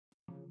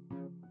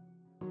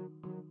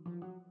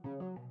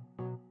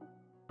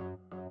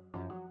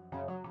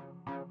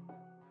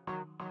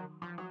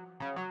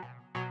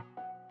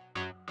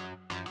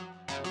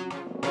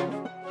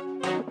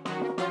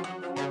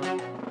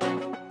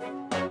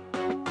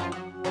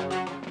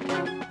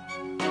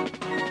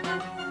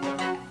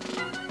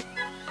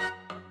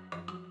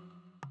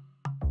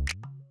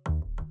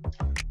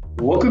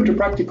Welcome to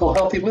Practical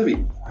Healthy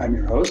Living. I'm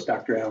your host,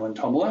 Dr. Alan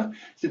Thomalla.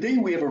 Today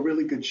we have a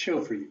really good show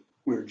for you.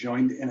 We're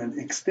joined in an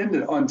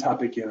extended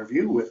on-topic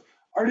interview with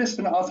artist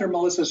and author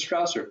Melissa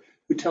Strawser,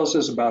 who tells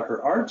us about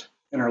her art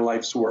and her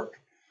life's work.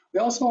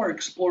 We also are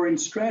exploring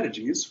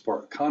strategies for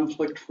a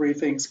conflict-free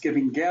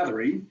Thanksgiving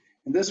gathering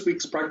in this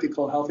week's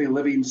Practical Healthy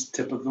Living's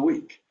Tip of the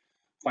Week.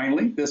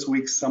 Finally, this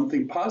week's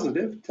Something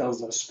Positive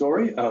tells a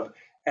story of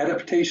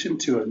adaptation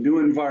to a new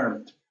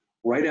environment,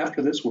 right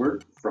after this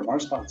word from our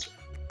sponsor.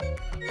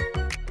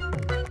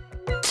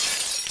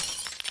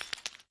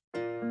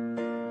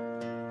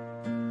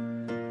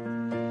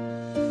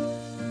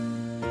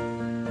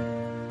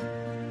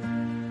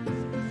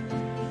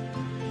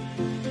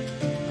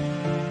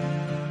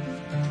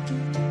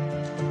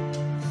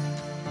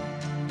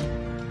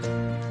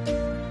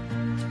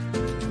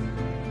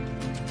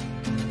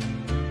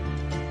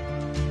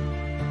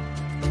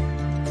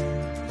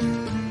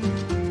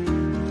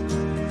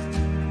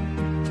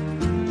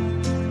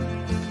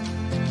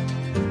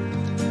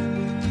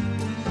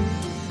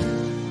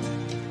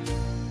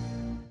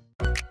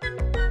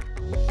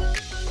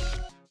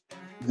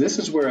 This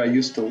is where I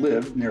used to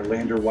live near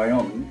Lander,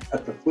 Wyoming,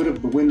 at the foot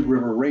of the Wind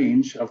River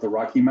Range of the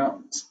Rocky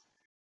Mountains.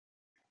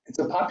 It's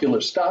a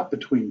popular stop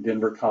between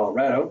Denver,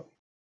 Colorado,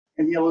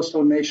 and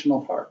Yellowstone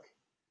National Park.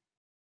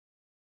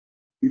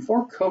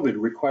 Before COVID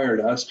required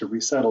us to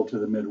resettle to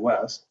the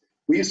Midwest,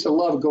 we used to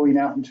love going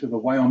out into the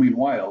Wyoming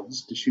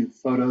wilds to shoot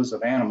photos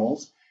of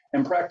animals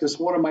and practice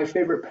one of my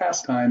favorite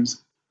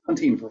pastimes,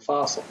 hunting for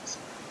fossils.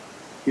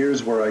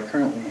 Here's where I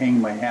currently hang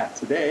my hat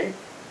today.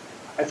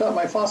 I thought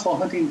my fossil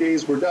hunting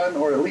days were done,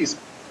 or at least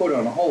put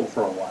on hold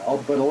for a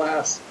while, but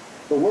alas,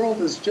 the world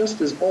is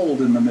just as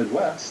old in the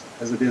Midwest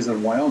as it is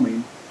in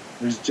Wyoming.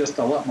 There's just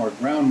a lot more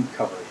ground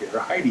cover here,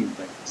 hiding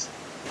things.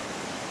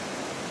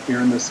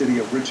 Here in the city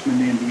of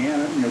Richmond,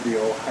 Indiana, near the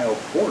Ohio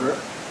border,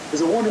 is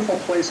a wonderful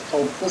place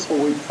called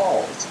Thistleweed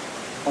Falls,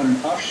 on an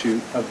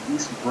offshoot of the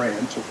east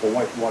branch of the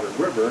Whitewater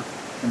River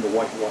in the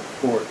Whitewater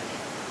Gorge.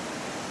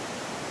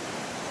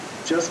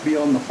 Just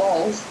beyond the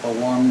falls,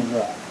 along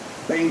the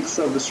banks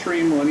of the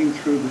stream running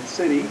through the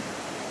city,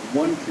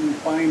 one can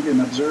find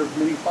and observe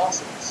many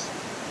fossils.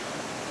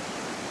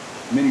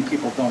 Many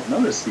people don't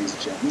notice these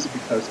gems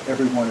because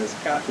everyone is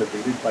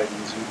captivated by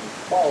these unique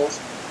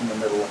falls in the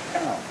middle of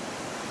town.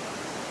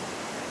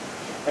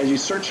 As you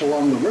search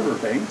along the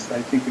riverbanks,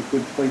 I think a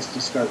good place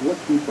to start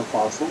looking for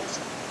fossils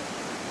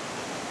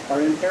are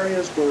in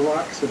areas where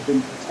rocks have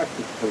been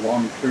protected for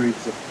long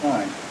periods of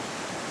time,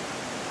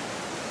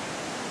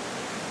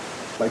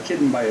 like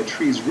hidden by a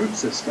tree's root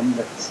system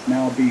that's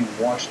now being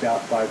washed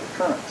out by the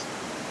currents.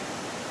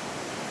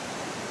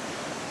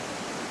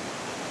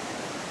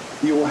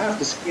 You will have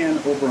to scan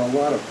over a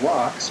lot of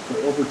rocks, but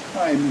over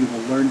time you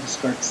will learn to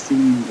start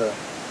seeing the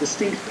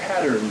distinct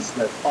patterns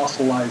that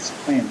fossilized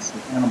plants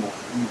and animals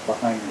leave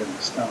behind in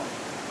the stone.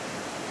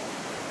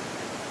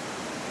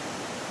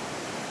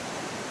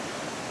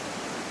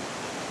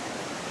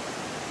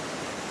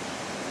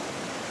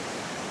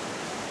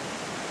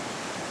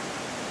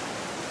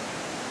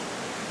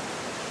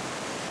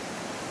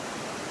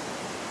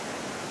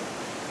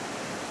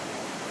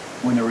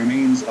 When the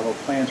remains of a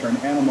plant or an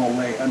animal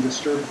lay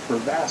undisturbed for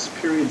vast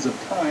periods of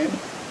time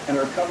and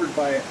are covered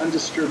by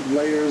undisturbed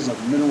layers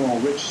of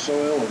mineral-rich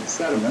soil and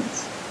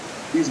sediments,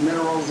 these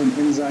minerals and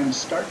enzymes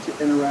start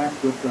to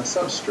interact with the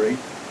substrate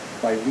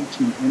by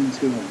leaching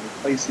into and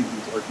replacing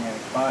these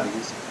organic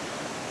bodies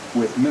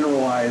with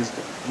mineralized,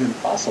 then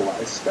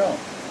fossilized stone.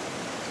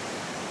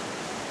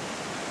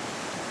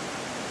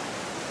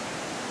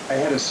 I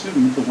had a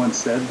student who once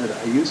said that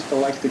I used to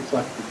like to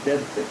collect the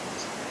dead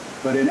things,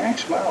 but in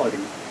actuality,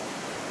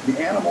 the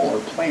animal or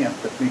plant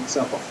that makes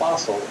up a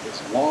fossil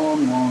is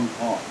long, long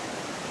gone.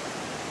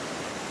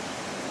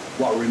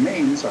 What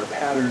remains are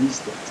patterns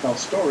that tell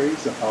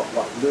stories about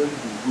what lived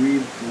and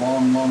breathed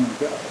long, long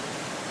ago.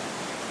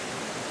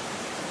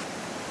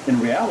 In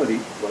reality,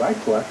 what I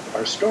collect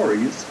are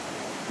stories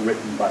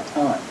written by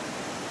time.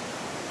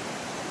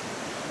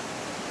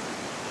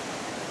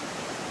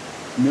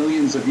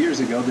 Millions of years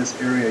ago,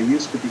 this area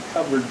used to be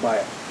covered by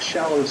a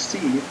shallow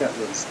sea that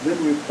was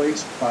then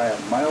replaced by a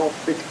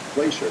mile-thick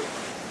glacier.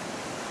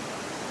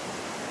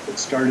 It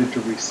started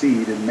to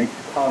recede and make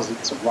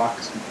deposits of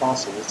rocks and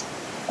fossils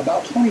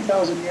about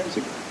 20,000 years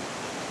ago.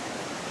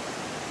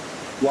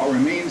 What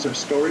remains are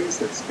stories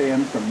that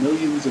span from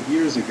millions of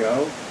years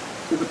ago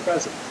to the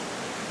present.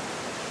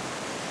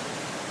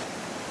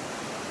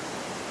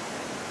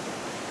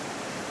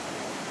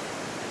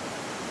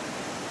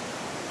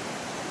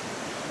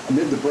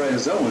 Amid the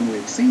bryozoan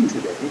we've seen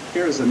today,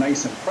 here is a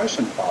nice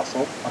impression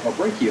fossil of a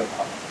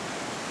brachiopod.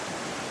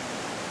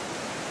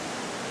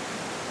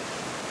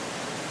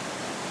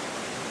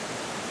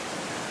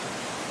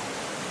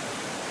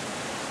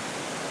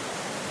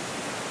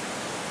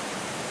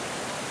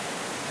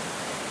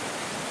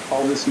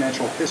 All this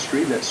natural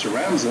history that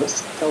surrounds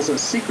us tells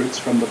us secrets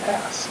from the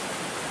past.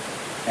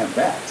 And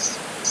that's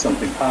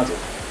something positive.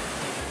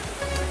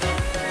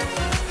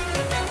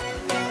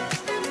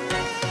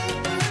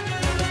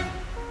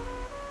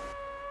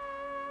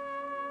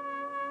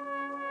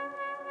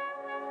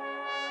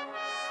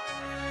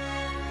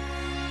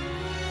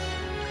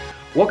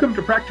 Welcome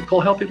to Practical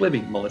Healthy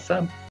Living,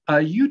 Melissa.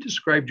 You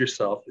described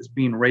yourself as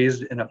being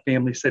raised in a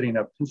family setting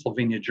of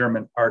Pennsylvania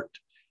German art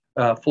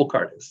folk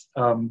artist,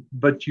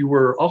 but you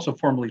were also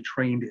formally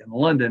trained in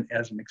London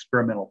as an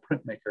experimental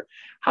printmaker.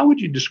 How would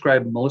you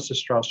describe Melissa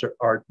Strawser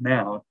art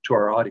now to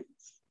our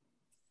audience?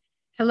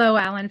 Hello,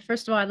 Alan.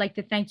 First of all, I'd like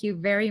to thank you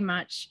very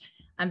much.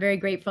 I'm very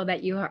grateful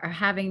that you are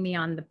having me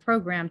on the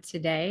program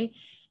today.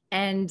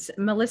 And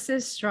Melissa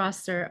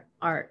Strawser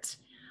art.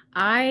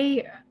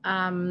 I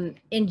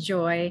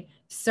enjoy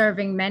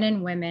serving men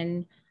and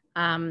women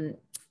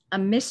a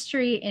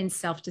mystery in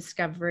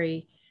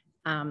self-discovery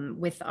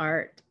with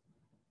art.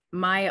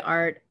 My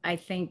art, I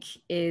think,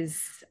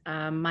 is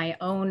my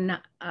own,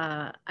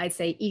 I'd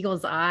say,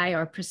 eagle's eye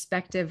or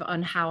perspective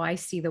on how I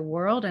see the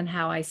world and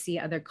how I see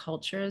other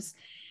cultures.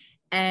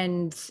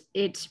 And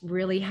it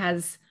really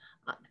has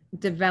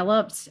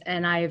developed,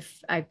 and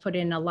I've put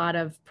in a lot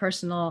of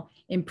personal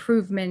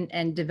improvement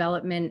and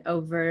development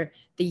over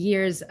the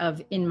years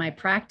in my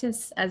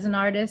practice as an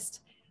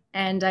artist.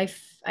 And I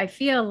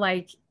feel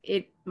like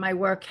my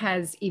work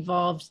has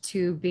evolved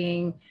to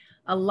being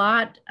a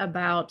lot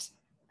about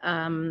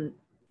the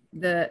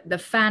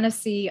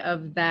fantasy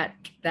of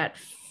that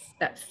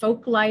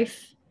folk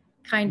life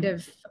kind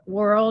of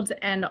world,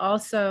 and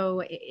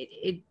also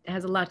it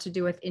has a lot to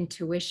do with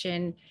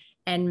intuition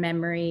and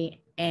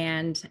memory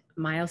and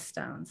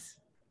milestones.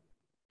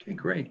 Okay,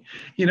 great.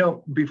 You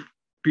know,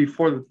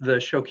 before the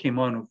show came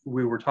on,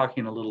 we were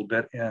talking a little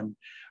bit, and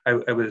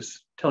I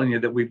was telling you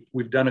that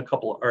we've done a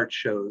couple of art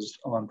shows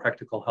on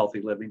practical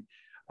healthy living,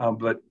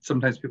 but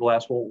sometimes people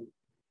ask, well,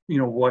 you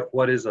know,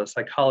 what is a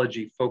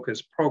psychology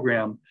focused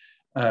program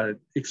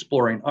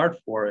exploring art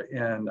for?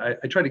 And I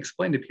try to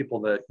explain to people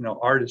that, you know,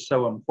 art is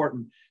so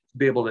important to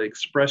be able to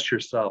express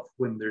yourself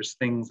when there's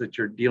things that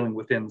you're dealing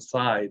with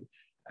inside,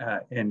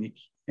 and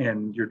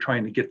you're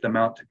trying to get them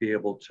out to be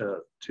able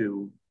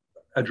to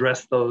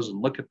address those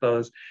and look at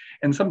those.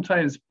 And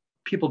sometimes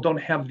people don't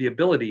have the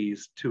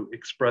abilities to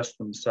express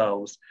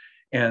themselves,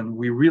 and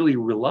we really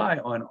rely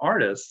on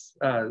artists.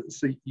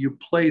 So you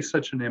play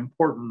such an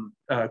important,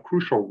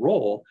 crucial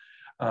role,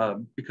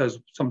 because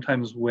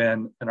sometimes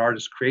when an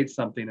artist creates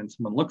something and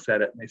someone looks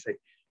at it and they say,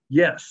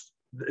 yes,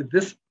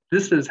 this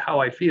is how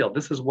I feel,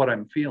 this is what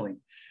I'm feeling.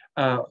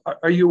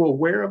 Are you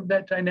aware of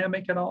that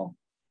dynamic at all?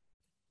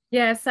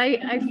 Yes,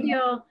 I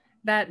feel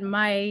that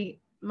my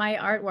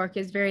artwork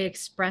is very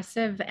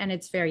expressive and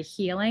it's very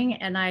healing,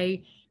 and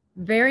I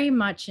very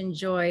much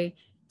enjoy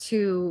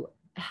to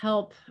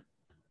help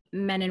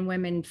men and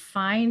women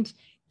find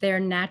their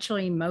natural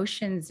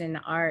emotions in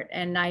art.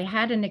 And I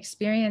had an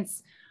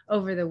experience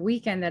over the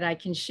weekend that I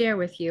can share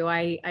with you.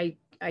 I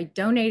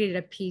donated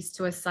a piece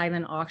to a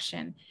silent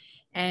auction,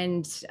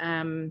 and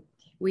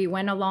we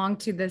went along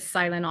to the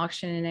silent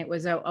auction, and it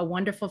was a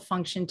wonderful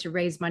function to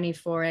raise money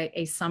for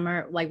a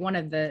summer, like one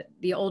of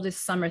the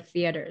oldest summer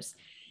theaters.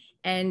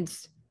 And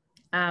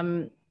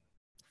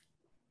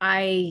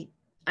I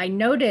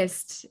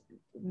noticed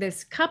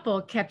this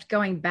couple kept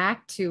going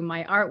back to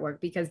my artwork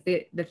because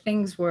the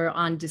things were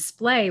on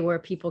display where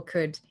people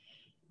could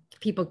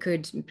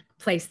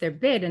place their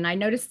bid. And I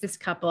noticed this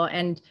couple,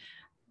 and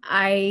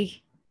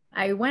I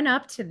went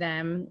up to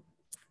them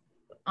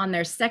on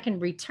their second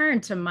return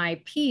to my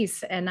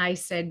piece, and I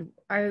said,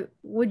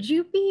 would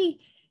you be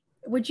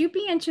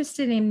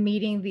interested in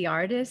meeting the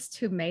artist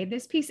who made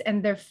this piece?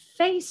 And their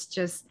face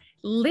just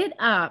lit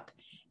up.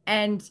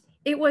 And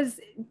it was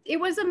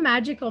a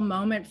magical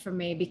moment for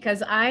me,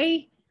 because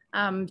I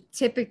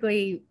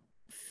typically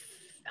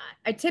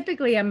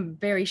am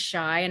very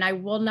shy, and I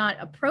will not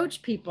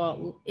approach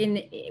people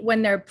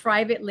when they're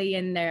privately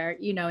in there,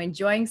 you know,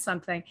 enjoying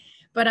something.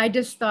 But I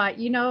just thought,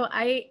 you know,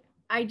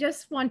 I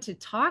just want to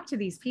talk to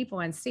these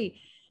people and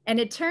see. And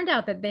it turned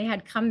out that they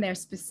had come there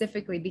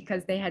specifically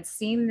because they had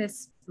seen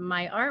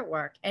my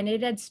artwork, and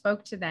it had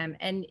spoke to them.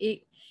 And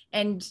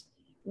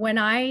when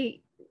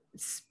I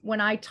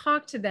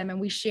talked to them and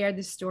we shared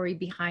the story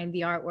behind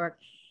the artwork,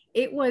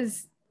 it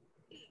was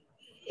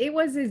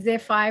as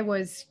if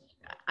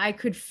I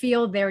could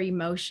feel their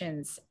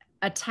emotions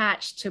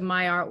attached to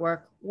my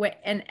artwork.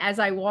 And as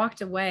I walked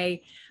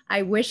away,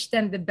 I wished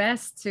them the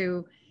best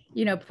to,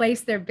 you know,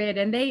 place their bid,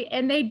 and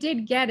they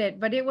did get it.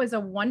 But it was a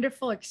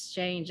wonderful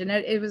exchange, and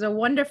it was a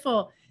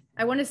wonderful,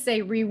 I want to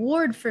say,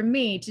 reward for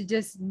me to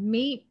just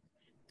meet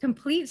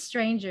complete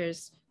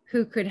strangers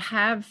who could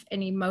have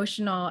an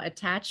emotional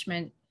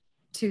attachment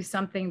to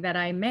something that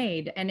I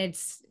made. And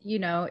it's, you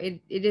know,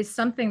 it is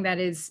something that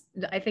is,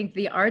 I think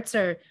the arts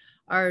are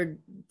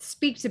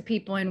speak to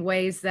people in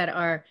ways that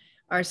are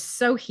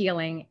so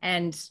healing,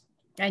 and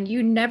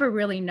you never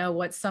really know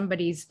what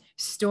somebody's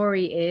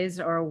story is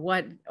or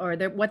what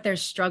their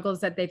struggles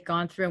that they've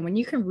gone through. And when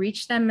you can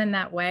reach them in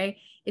that way,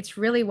 it's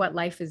really what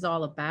life is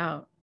all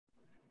about.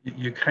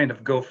 You kind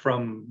of go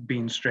from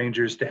being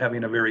strangers to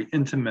having a very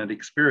intimate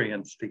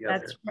experience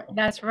together.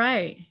 That's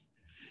right.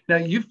 Now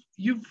you've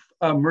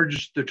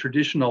merged the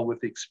traditional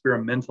with the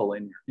experimental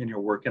in your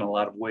work in a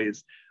lot of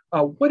ways.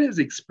 What is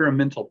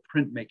experimental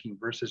printmaking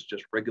versus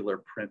just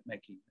regular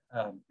printmaking?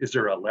 Is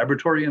there a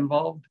laboratory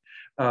involved?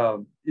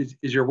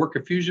 Is your work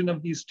a fusion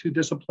of these two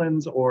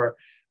disciplines, or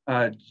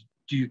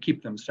do you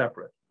keep them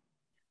separate?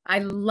 I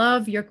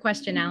love your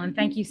question, Alan.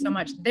 Thank you so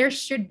much. There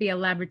should be a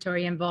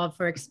laboratory involved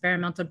for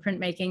experimental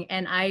printmaking,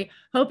 and I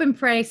hope and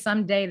pray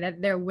someday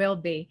that there will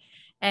be.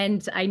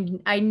 And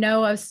I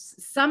know of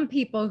some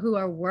people who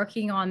are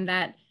working on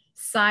that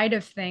side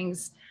of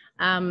things.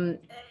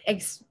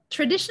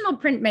 Traditional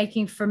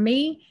printmaking for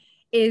me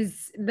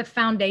is the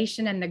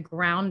foundation and the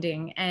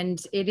grounding,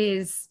 and it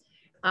is,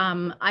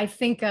 I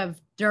think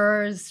of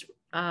Durr's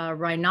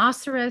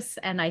rhinoceros,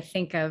 and I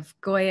think of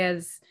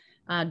Goya's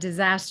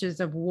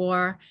disasters of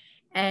war.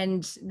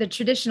 And the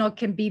traditional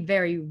can be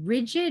very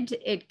rigid.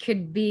 It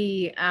could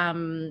be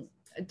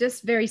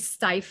just very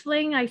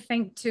stifling, I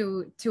think,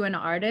 to an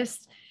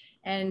artist.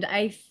 And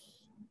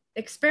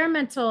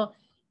experimental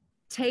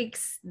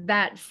takes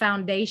that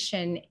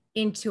foundation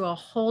into a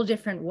whole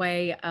different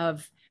way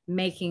of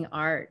making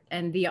art.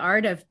 And the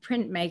art of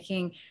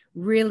printmaking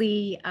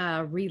really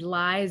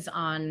relies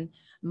on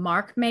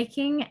mark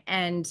making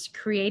and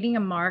creating a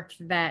mark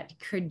that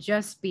could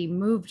just be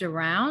moved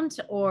around,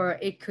 or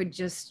it could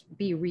just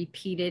be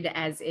repeated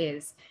as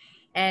is.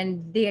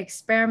 And the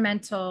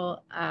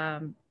experimental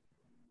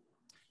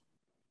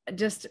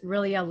just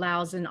really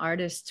allows an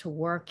artist to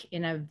work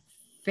in a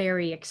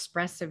very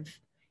expressive,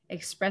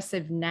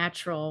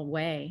 natural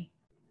way.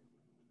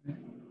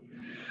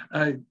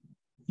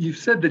 You've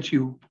said that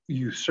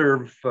you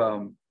serve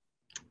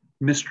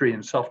mystery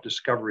and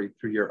self-discovery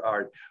through your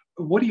art.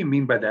 What do you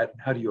mean by that,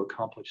 and how do you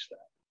accomplish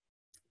that?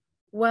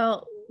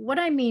 Well, what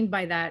I mean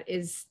by that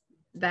is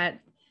that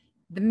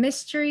the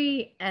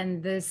mystery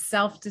and the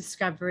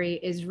self-discovery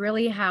is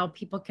really how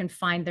people can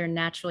find their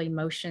natural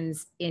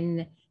emotions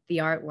in the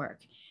artwork.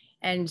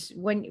 And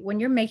when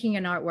you're making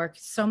an artwork,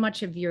 so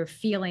much of your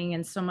feeling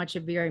and so much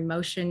of your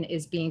emotion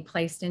is being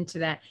placed into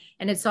that.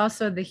 And it's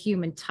also the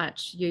human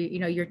touch.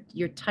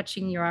 You're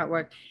touching your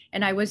artwork.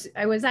 And I was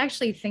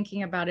actually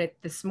thinking about it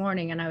this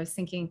morning, and I was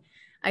thinking,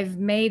 I've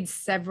made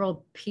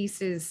several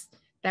pieces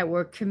that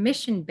were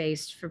commission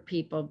based for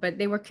people, but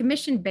they were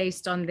commission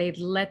based on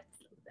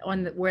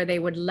where they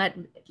would let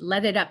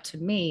it up to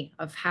me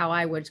of how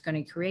I was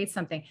going to create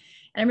something.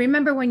 And I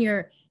remember when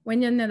you're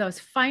in those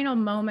final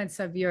moments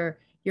of you're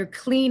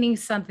cleaning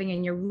something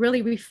and you're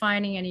really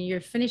refining it and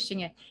you're finishing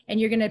it and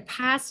you're going to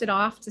pass it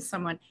off to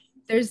someone,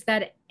 there's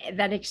that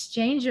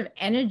exchange of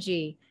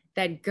energy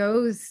that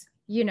goes,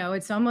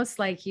 it's almost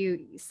like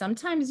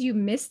sometimes you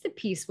miss the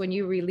piece when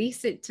you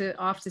release it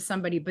off to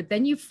somebody, but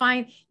then you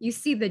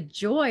see the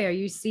joy, or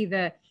you see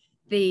their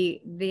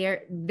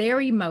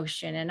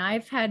emotion. And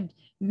I've had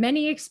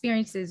many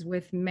experiences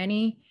with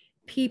many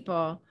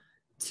people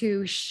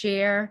to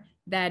share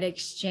that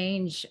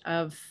exchange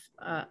of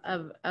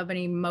an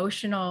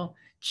emotional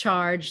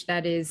charge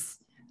that is,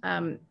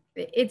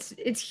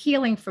 it's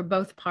healing for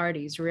both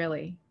parties,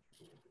 really.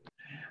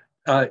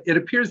 It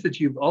appears that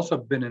you've also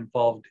been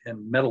involved in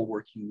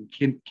metalworking.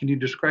 Can you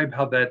describe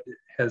how that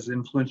has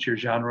influenced your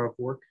genre of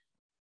work?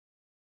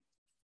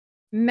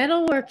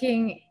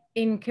 Metalworking,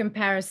 in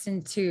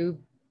comparison to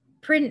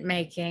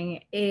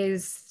printmaking,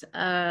 is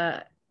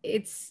I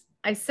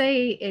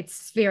say it's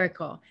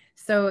spherical.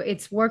 So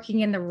it's working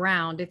in the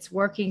round, it's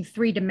working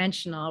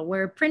three-dimensional,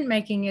 where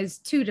printmaking is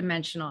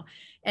two-dimensional.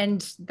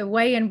 And the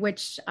way in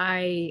which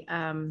I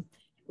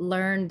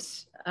learned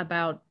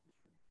about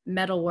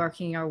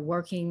metalworking or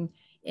working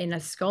in a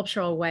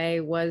sculptural way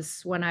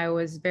was when I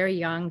was very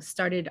young,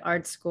 started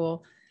art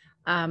school.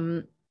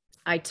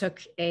 I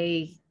took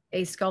a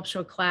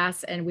sculptural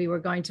class, and we were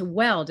going to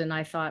weld. And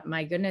I thought,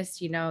 my goodness,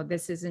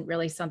 this isn't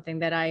really something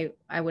that I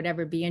would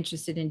ever be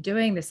interested in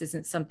doing. This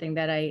isn't something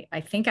that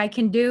I think I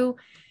can do.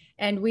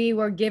 And we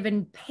were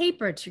given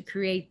paper to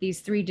create these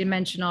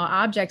three-dimensional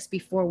objects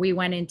before we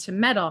went into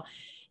metal.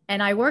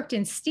 And I worked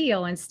in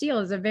steel, and steel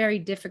is a very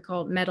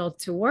difficult metal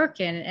to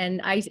work in.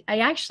 And I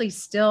actually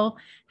still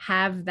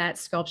have that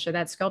sculpture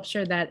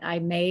that I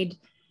made.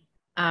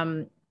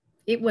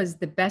 It was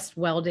the best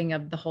welding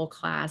of the whole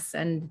class.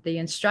 And the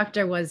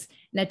instructor was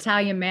an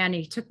Italian man.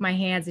 He took my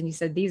hands and he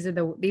said, these are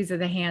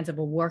the hands of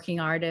a working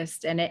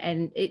artist. And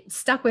it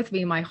stuck with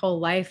me my whole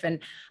life. And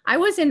I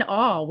was in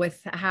awe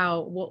with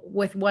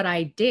what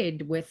I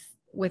did with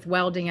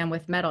welding and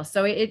with metal.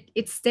 So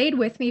it stayed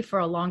with me for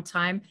a long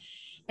time.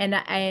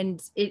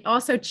 And it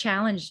also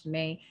challenged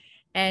me.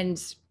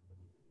 And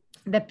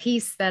the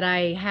piece that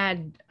I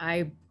had,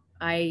 I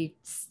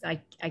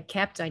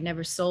kept, I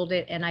never sold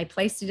it. And I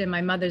placed it in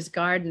my mother's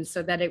garden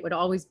so that it would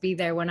always be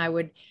there when I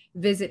would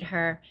visit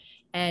her.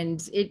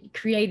 And it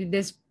created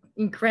this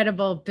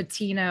incredible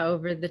patina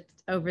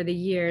over the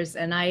years.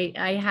 And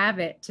I have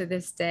it to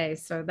this day.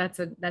 So that's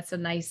a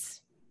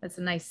nice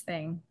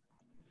thing.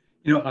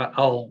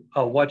 I'll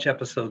watch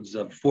episodes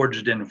of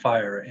Forged in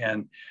Fire,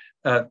 and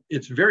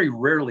it's very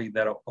rarely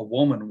that a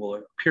woman will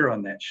appear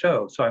on that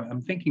show. So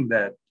I'm thinking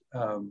that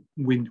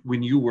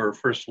when you were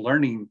first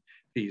learning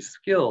these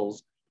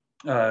skills,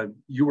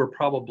 you were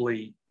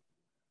probably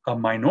a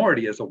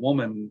minority as a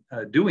woman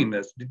doing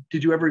this.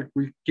 Did you ever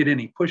get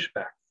any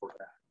pushback for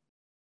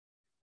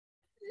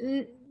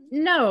that?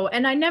 No,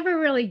 and I never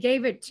really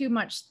gave it too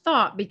much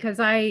thought because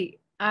I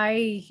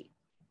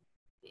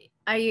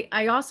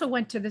also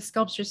went to the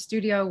sculpture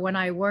studio when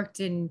I worked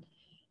in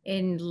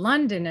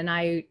London, and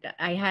I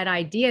had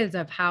ideas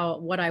of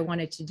what I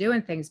wanted to do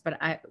and things, but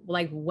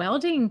like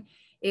welding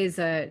is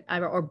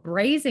or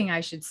brazing,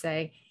 I should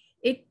say,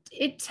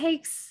 it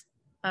takes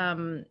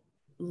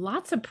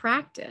lots of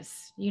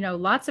practice,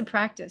 lots of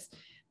practice.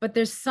 But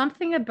there's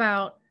something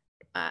about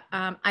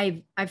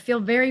I feel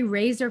very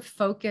razor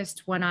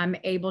focused when I'm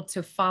able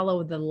to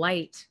follow the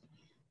light.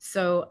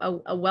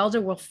 So a welder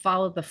will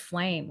follow the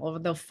flame, or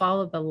they'll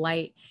follow the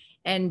light.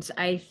 And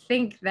I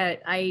think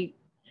that I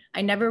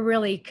never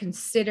really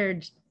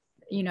considered,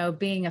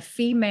 being a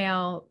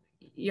female,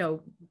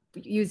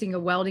 using a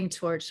welding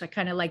torch. I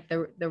kind of like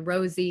the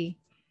Rosie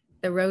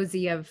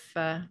of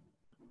the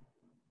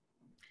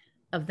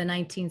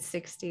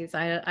 1960s.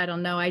 I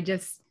don't know.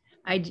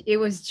 It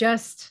was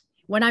just,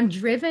 when I'm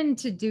driven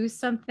to do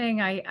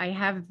something, I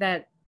have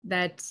that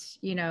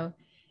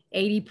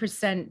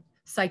 80%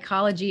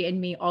 psychology in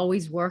me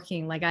always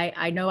working. Like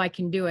I know I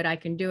can do it. I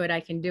can do it.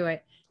 I can do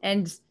it.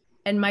 And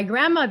my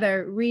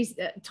grandmother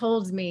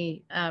told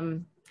me,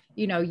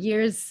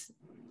 years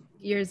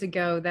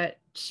ago, that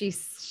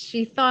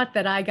she thought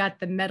that I got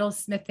the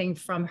metalsmithing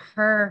from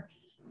her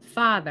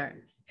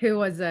father, who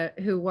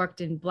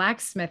worked in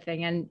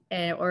blacksmithing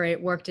or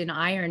it worked in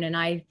iron.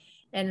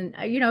 And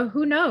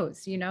who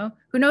knows,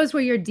 who knows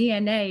where your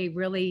DNA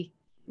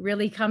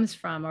really comes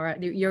from, or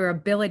your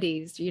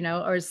abilities,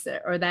 or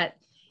that,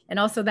 and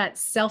also that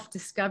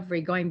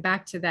self-discovery, going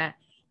back to that,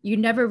 you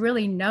never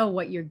really know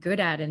what you're good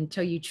at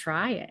until you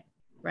try it,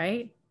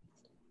 right?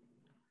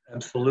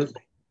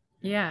 Absolutely.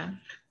 Yeah.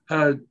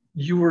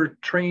 You were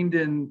trained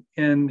in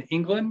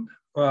England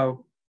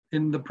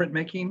in the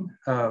printmaking.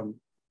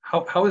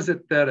 How is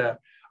it that a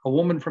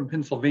woman from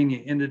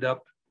Pennsylvania ended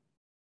up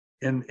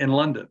in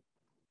London?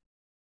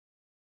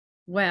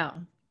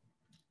 Well,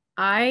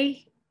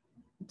 I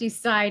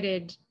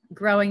decided,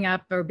 growing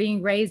up or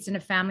being raised in a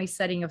family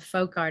setting of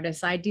folk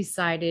artists, I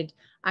decided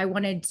I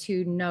wanted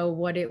to know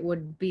what it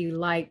would be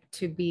like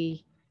to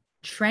be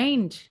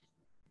trained.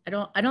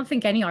 I don't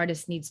think any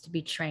artist needs to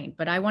be trained,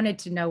 but I wanted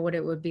to know what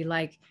it would be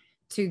like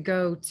to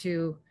go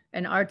to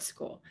an art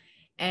school.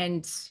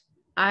 And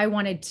I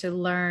wanted to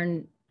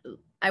learn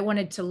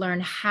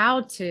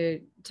how to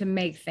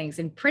make things.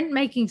 And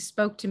printmaking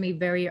spoke to me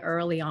very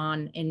early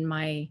on in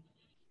my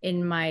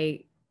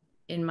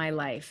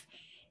life.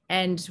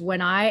 And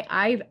when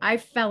I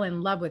fell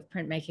in love with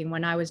printmaking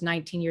when I was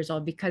 19 years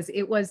old, because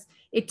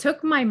it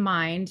took my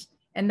mind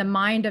and the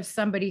mind of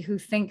somebody who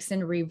thinks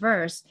in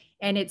reverse,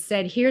 and it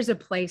said, here's a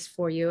place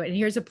for you, and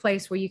here's a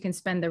place where you can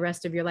spend the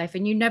rest of your life,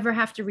 and you never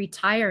have to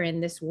retire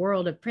in this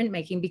world of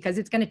printmaking, because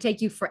it's going to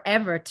take you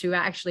forever to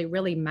actually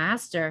really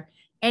master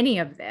any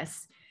of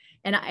this.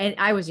 And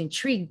I was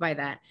intrigued by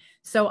that.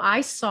 So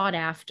I started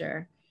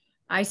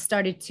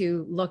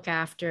to look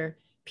after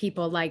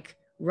people like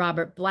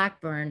Robert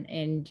Blackburn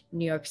in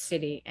New York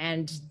City.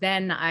 And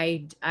then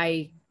I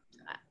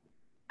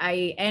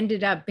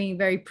ended up being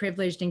very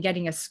privileged in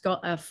getting a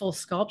full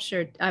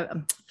scholarship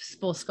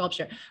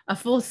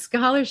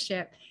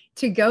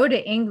to go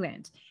to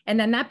England. And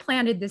then that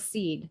planted the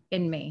seed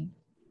in me.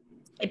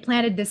 It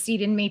planted the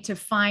seed in me to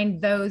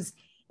find those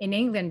in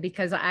England,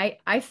 because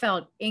I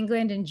felt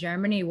England and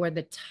Germany were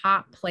the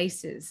top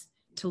places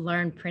to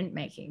learn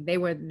printmaking.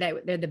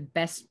 They're the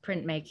best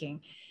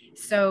printmaking.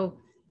 So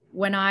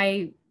when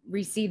I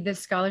received this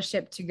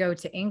scholarship to go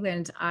to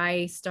England,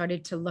 I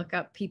started to look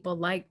up people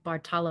like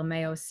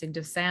Bartolomeo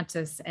dos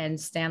Santos and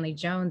Stanley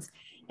Jones.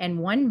 And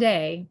one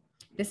day,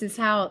 this is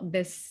how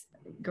this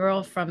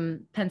girl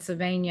from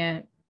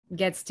Pennsylvania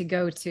gets to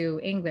go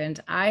to England.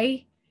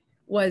 I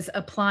was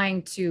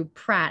applying to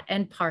Pratt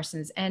and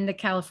Parsons and the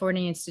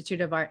California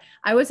Institute of Art.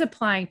 I was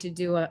applying to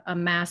do a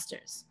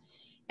master's,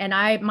 and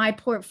my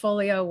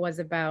portfolio was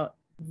about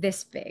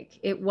this big.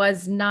 It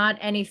was not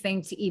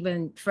anything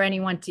for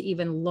anyone to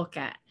even look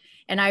at.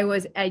 And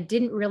I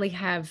didn't really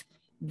have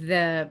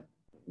the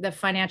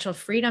financial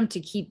freedom to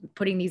keep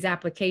putting these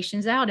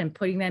applications out and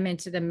putting them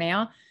into the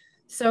mail.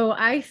 So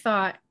I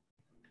thought,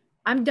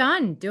 I'm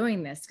done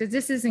doing this, because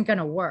this isn't going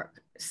to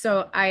work.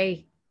 So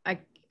I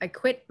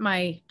quit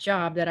my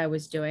job that I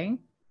was doing.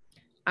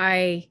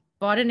 I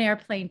bought an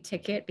airplane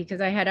ticket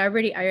because I had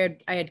already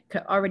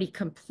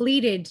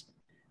completed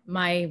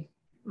my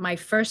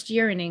first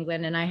year in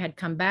England, and I had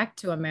come back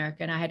to America,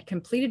 and I had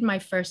completed my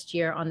first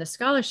year on the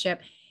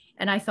scholarship.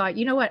 And I thought,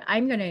 you know what,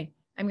 I'm going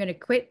to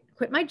quit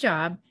my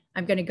job.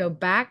 I'm going to go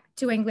back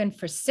to England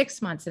for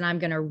 6 months, and I'm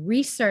going to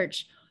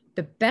research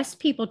the best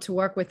people to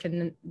work with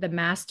in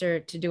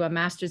to do a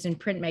master's in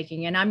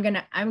printmaking. And I'm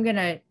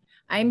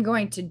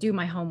going to do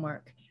my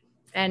homework.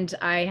 And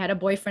I had a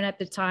boyfriend at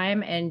the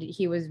time, and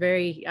he was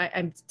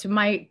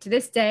to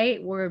this day,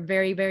 we're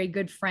very, very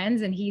good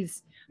friends, and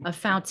he's a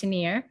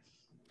fountaineer.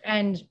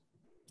 And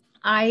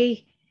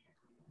I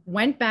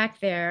went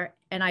back there,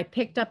 And I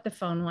picked up the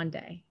phone one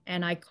day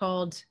and I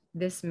called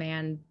this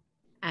man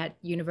at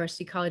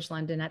University College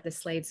London at the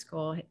Slade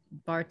School,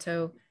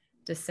 Bartow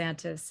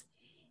DeSantis.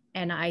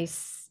 And I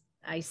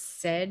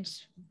said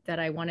that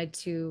I wanted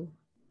to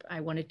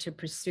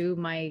pursue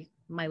my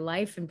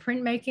life in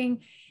printmaking,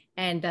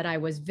 and that I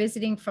was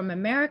visiting from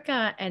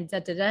America, and da,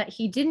 da, da.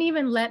 He didn't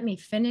even let me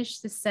finish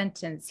the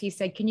sentence. He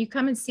said, "Can you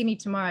come and see me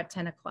tomorrow at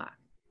 10 o'clock?"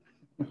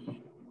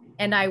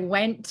 And I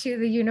went to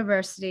the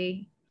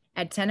university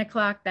at 10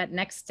 o'clock that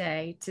next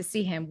day to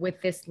see him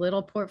with this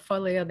little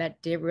portfolio that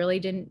really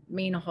didn't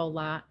mean a whole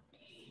lot.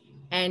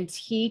 And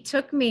he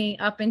took me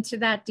up into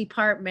that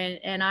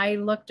department, and I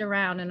looked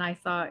around and I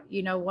thought,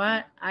 you know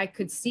what? I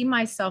could see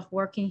myself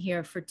working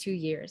here for 2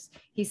 years.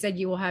 He said,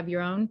 you'll have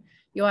your own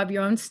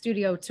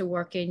studio to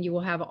work in. You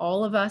will have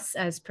all of us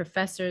as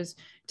professors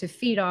to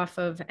feed off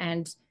of.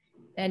 And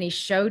he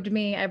showed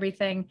me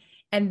everything.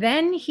 And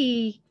then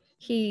he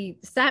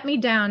sat me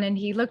down and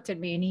he looked at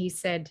me and he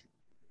said,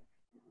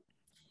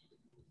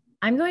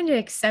 I'm going to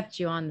accept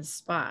you on the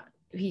spot.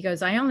 He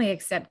goes, I only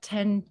accept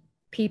 10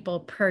 people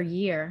per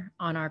year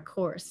on our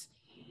course.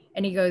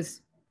 And he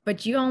goes,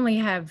 but you only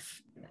have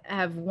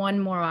one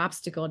more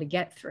obstacle to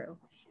get through.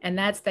 And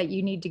that's that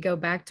you need to go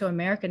back to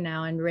America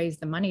now and raise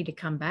the money to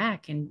come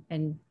back and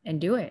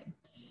do it.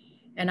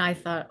 And I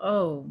thought,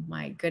 oh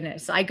my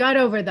goodness, I got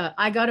over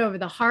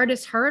the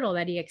hardest hurdle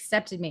that he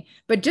accepted me.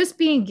 But just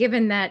being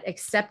given that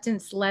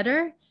acceptance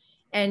letter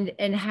and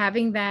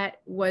having that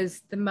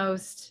was the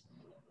most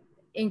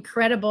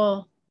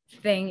incredible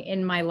thing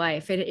in my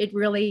life. It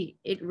really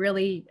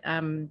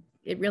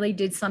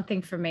did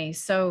something for me.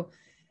 So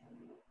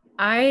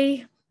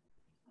I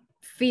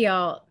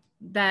feel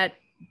that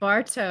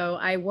Bartow,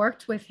 I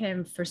worked with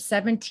him for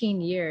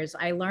 17 years.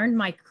 I learned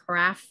my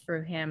craft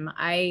through him.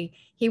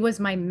 He was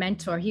my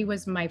mentor. He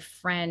was my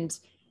friend.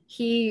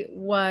 He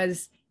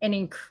was an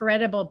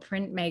incredible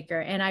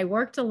printmaker. And I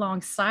worked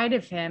alongside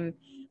of him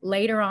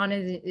later on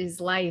in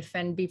his life.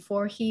 And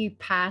before he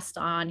passed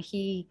on,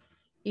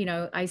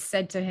 I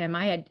said to him,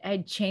 I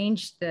had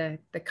changed the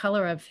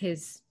color of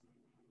his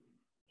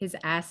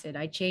acid.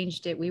 I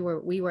changed it. We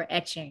were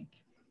etching,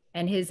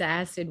 and his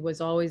acid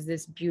was always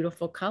this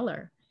beautiful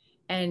color.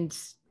 And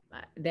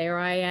there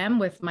I am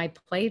with my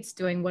plates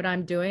doing what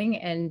I'm doing.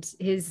 And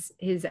his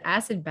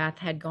acid bath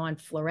had gone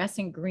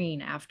fluorescent green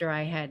after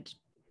I had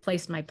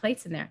placed my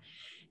plates in there.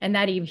 And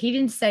that evening, he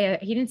didn't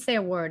say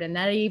a word. And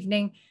that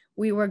evening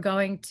we were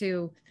going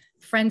to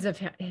friends of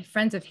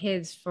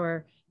his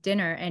for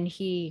dinner. And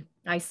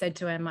I said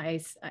to him, I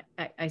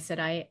said,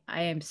 I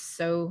am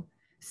so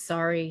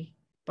sorry,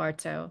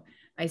 Bartow.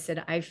 I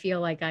said, I feel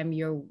like I'm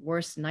your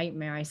worst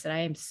nightmare. I said, I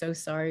am so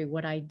sorry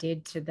what I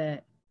did to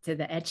the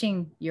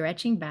your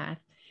etching bath.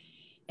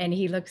 And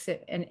he looks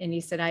at, and he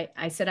said,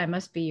 I said, I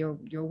must be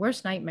your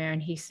worst nightmare.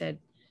 And he said,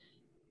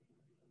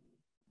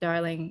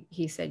 darling,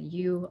 he said,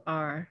 you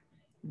are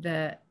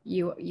the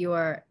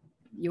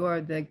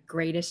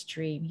greatest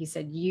dream. He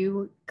said,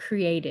 you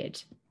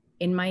created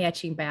in my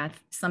etching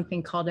bath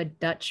something called a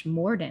Dutch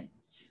mordant,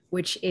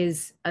 which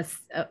is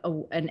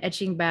an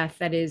etching bath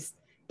that is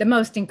the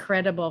most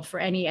incredible for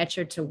any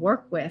etcher to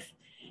work with.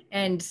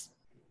 And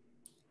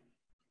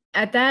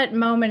at that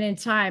moment in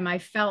time, I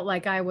felt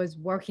like I was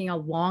working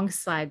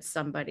alongside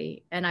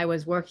somebody, and I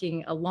was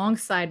working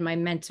alongside my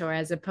mentor,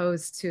 as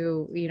opposed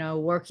to,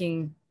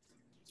 working,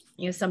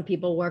 some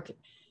people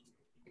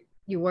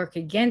you work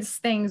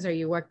against things or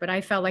you work, but I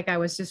felt like I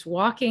was just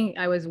walking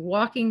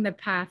the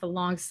path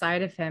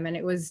alongside of him. And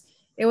it was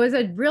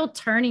a real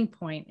turning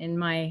point in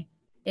my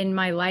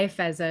life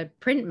as a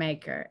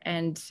printmaker.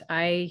 And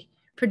I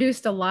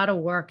produced a lot of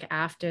work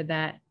after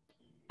that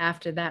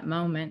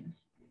moment.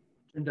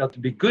 Turned out to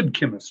be good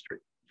chemistry.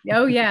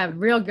 Oh yeah,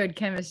 real good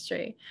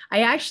chemistry.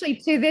 I actually,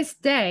 to this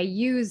day,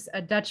 use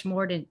a Dutch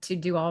mordant to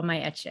do all my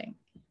etching.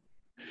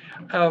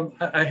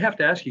 I have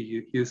to ask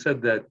you, you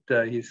said that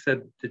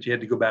you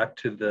had to go back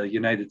to the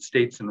United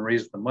States and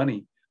raise the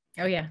money.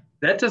 Oh yeah.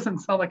 That doesn't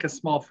sound like a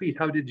small feat.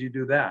 How did you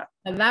do that?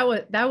 And that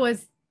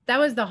was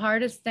the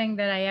hardest thing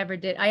that I ever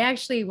did. I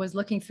actually was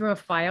looking through a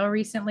file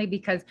recently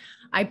because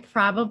I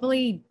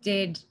probably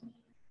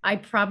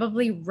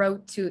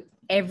wrote to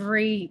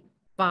every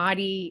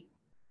body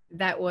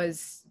that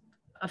was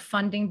a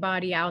funding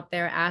body out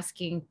there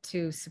asking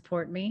to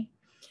support me.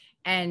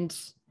 And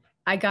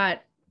I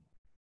got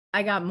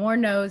more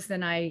no's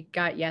than I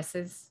got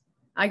yeses.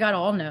 I got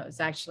all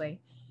no's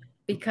actually,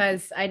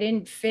 because I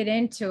didn't fit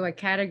into a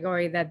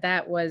category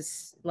that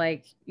was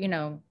like,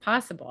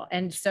 possible.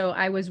 And so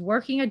I was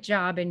working a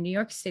job in New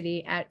York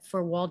City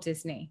for Walt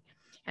Disney,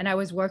 and I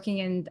was working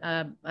in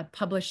a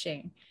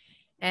publishing.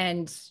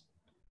 And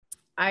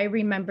I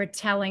remember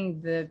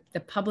telling the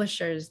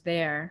publishers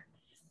there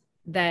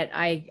that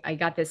I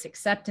got this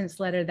acceptance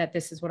letter, that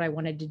this is what I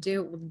wanted to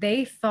do.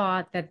 They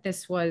thought that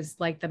this was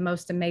like the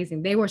most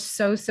amazing. They were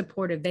so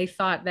supportive. They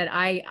thought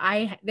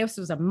that this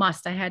was a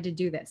must. I had to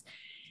do this.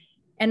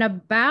 And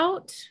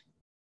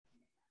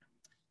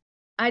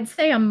I'd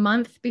say a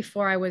month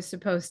before I was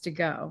supposed to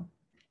go,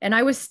 And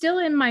I was still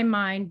in my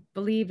mind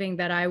believing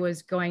that I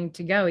was going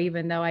to go,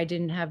 even though I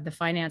didn't have the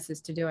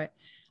finances to do it.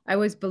 I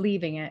was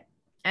believing it.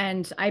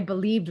 And I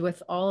believed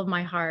with all of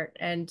my heart.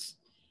 And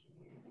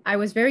I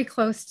was very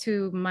close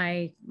to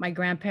my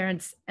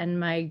grandparents and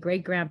my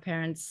great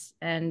grandparents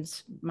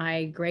and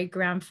my great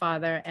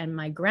grandfather and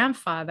my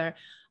grandfather.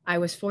 I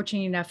was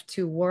fortunate enough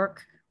to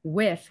work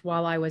with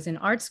while I was in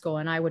art school,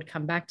 and I would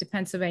come back to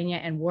Pennsylvania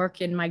and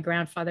work in my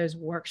grandfather's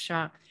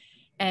workshop.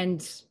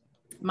 And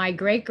my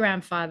great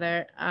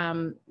grandfather,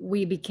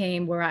 we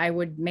became where I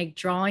would make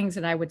drawings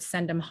and I would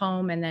send them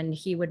home, and then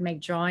he would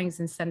make drawings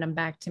and send them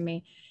back to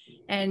me.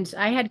 And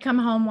I had come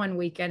home one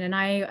weekend, and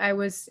I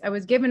was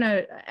given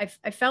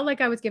I felt like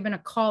I was given a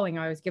calling,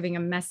 or I was giving a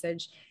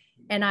message.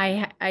 And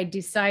I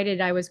decided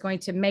I was going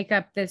to make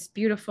up this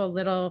beautiful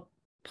little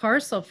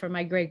parcel for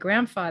my great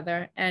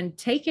grandfather and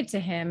take it to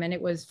him. And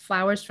it was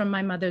flowers from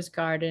my mother's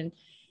garden.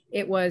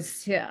 It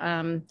was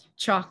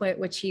chocolate,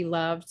 which he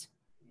loved.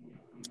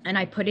 And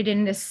I put it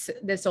in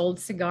this old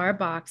cigar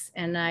box.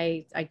 And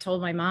I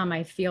told my mom,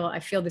 I feel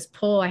this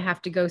pull. I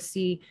have to go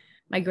see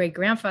my great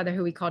grandfather,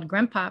 who we called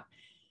Grandpop.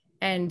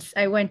 And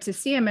I went to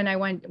see him. And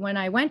when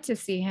I went to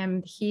see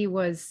him, he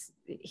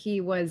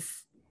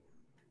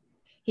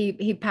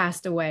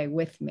passed away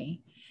with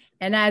me.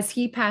 And as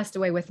he passed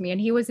away with me,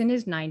 and he was in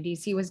his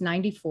 90s, he was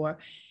 94.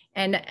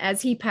 And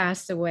as he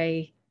passed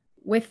away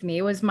with me,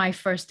 it was my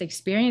first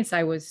experience.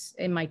 I was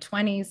in my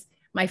 20s,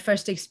 my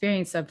first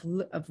experience of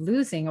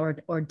losing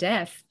or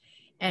death.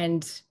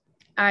 And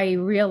I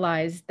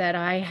realized that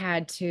I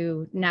had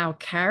to now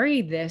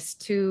carry this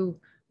to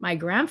my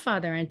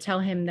grandfather and tell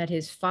him that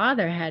his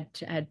father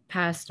had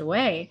passed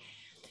away.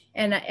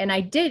 And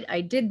I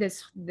did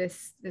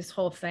this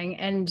whole thing.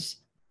 And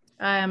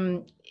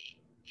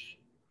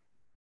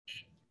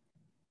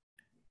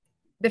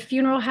the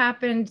funeral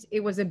happened.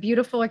 It was a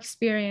beautiful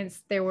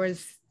experience. There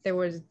was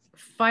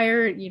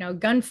fire,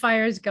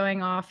 gunfires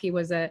going off. He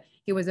was a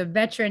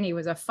veteran. He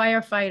was a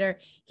firefighter.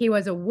 He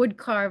was a wood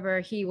carver.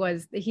 He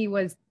was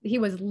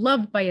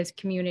loved by his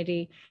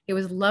community. He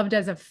was loved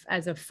as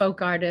a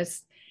folk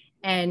artist.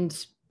 And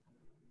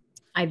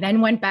I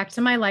then went back to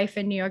my life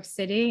in New York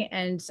City,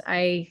 and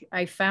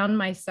I found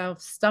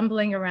myself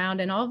stumbling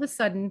around, and all of a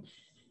sudden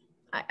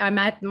I'm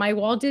at my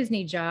Walt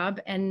Disney job,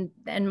 and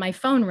my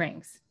phone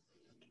rings.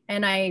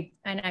 And I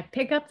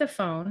pick up the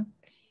phone,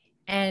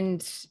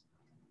 and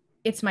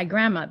it's my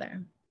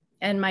grandmother.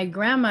 And my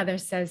grandmother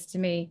says to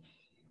me,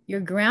 "Your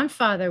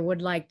grandfather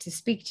would like to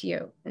speak to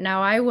you."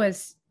 Now I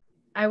was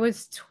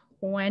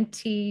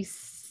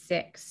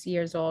 26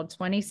 years old,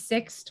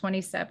 26,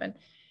 27.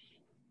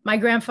 My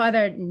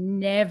grandfather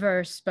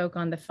never spoke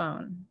on the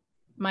phone.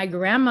 My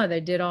grandmother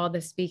did all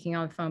the speaking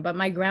on the phone, but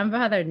my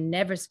grandfather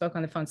never spoke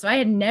on the phone. So I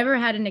had never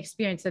had an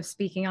experience of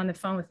speaking on the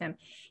phone with him.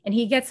 And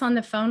he gets on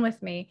the phone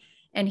with me,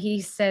 and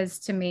he says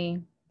to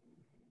me,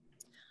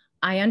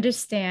 "I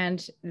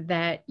understand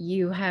that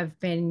you have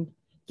been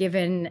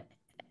given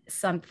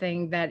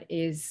something that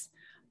is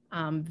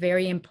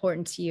very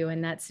important to you,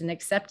 and that's an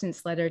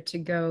acceptance letter to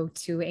go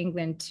to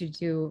England to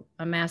do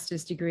a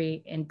master's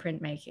degree in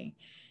printmaking."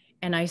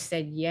 And I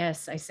said,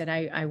 "Yes." I said,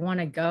 I want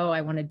to go. I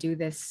want to do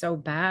this so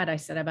bad. I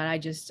said, "But I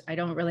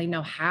don't really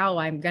know how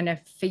I'm going to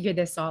figure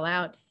this all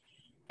out."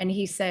 And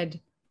he said,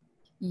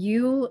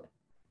 you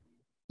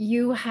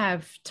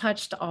have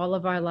touched all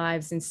of our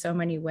lives in so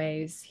many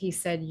ways. He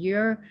said,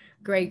 "Your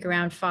great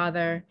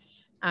grandfather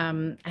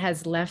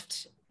has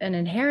left an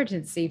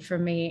inheritance for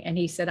me." And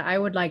he said, "I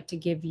would like to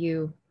give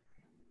you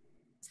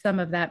some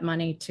of that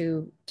money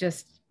to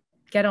just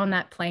get on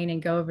that plane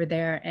and go over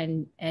there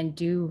and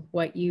do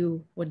what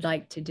you would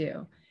like to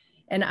do."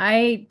 And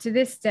to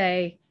this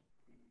day,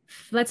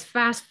 let's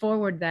fast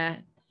forward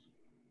that.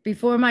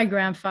 Before my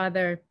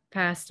grandfather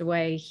passed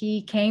away,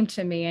 he came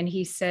to me and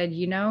he said,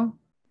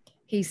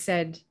 he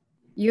said,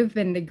 "You've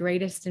been the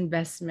greatest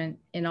investment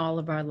in all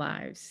of our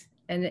lives."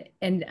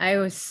 And I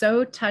was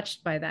so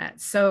touched by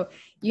that. So,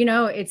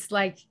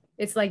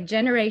 it's like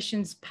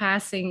generations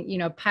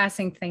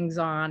passing things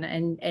on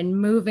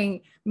and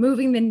moving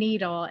the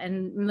needle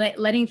and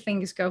letting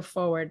things go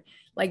forward.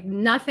 Like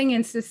nothing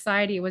in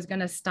society was going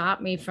to stop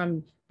me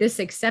from this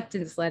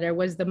acceptance letter.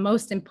 Was the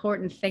most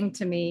important thing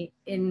to me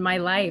in my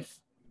life.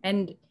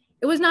 And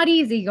it was not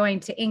easy going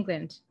to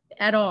England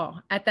at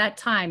all. At that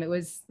time, it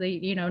was the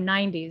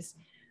 90s.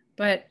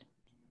 But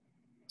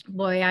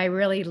boy, I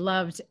really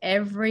loved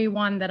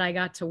everyone that I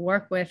got to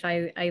work with.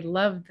 I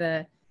loved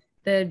the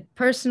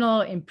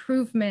personal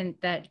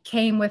improvement that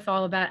came with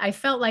all of that. I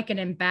felt like an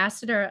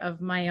ambassador of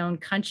my own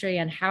country.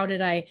 And how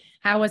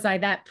was I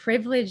that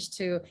privileged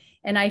to?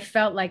 And I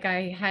felt like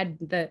I had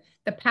the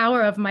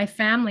power of my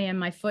family and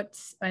my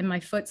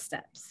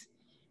footsteps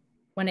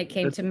when it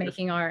came to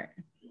making art.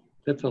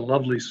 That's a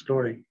lovely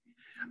story.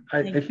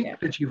 I think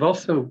that you've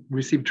also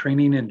received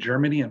training in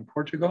Germany and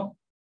Portugal.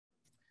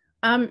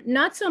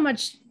 Not so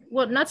much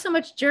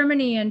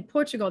Germany and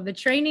Portugal. The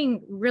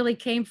training really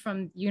came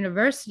from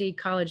University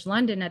College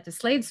London at the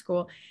Slade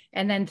School.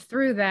 And then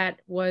through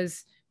that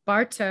was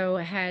Bartow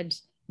had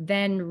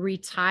then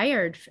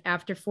retired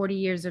after 40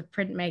 years of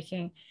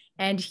printmaking,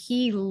 and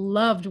he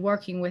loved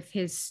working with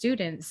his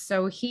students.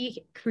 So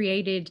he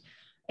created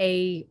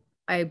a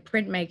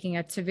printmaking,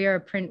 a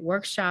Tavira print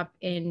workshop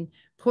in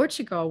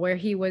Portugal, where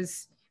he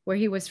was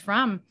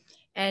from,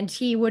 and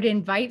he would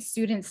invite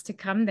students to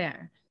come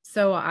there.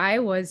 So I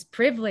was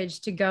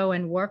privileged to go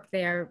and work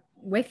there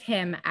with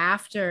him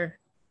after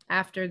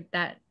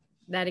that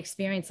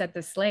experience at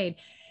the Slade.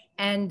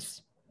 And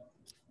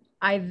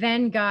I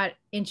then got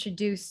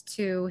introduced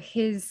to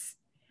his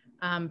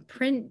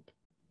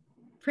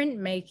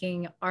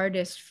printmaking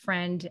artist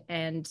friend,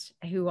 and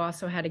who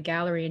also had a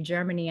gallery in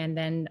Germany. And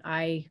then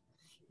I,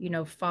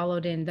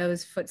 followed in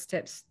those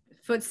footsteps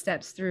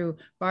through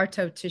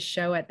Barto to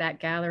show at that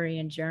gallery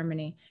in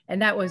Germany.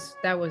 And that was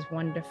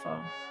wonderful.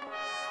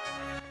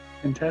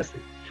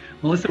 Fantastic.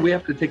 Melissa, we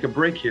have to take a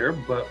break here,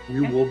 but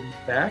we will be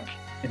back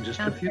in just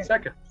a few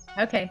seconds.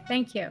 Okay,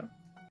 thank you.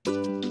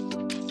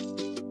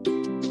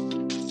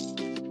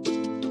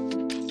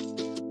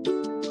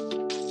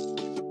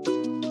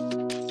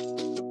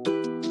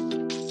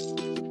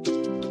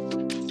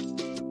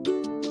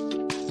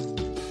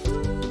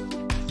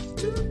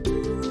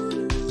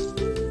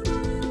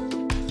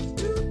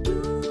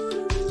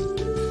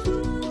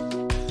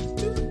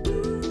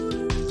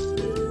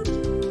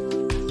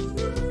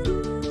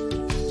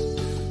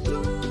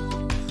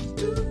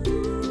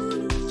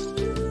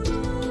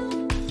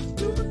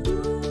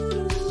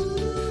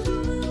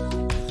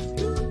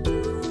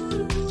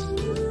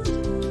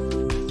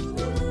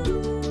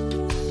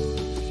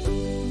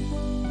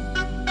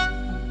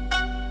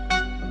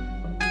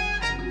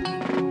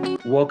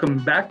 Welcome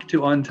back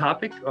to On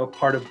Topic, a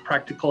part of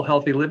Practical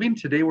Healthy Living.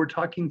 Today we're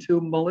talking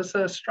to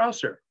Melissa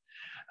Strawser.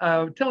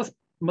 Tell us,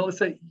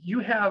 Melissa, you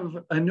have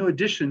a new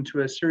addition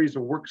to a series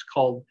of works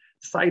called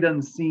Sight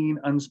Unseen,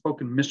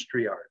 Unspoken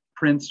Mystery Art,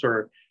 Prints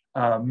or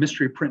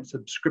Mystery Print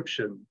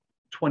Subscription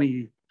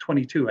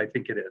 2022, I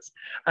think it is.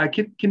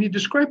 Can you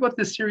describe what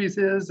this series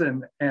is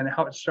and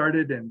how it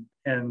started,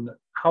 and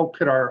how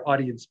could our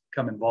audience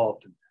become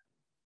involved in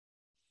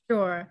that?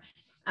 Sure.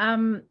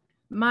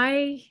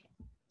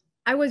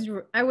 I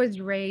was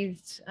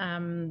raised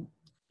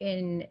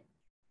in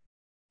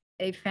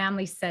a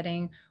family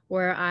setting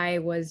where I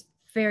was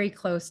very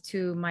close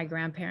to my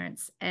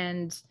grandparents,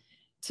 and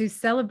to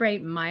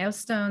celebrate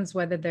milestones,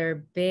 whether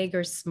they're big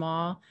or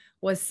small,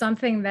 was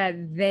something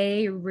that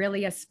they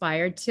really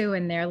aspired to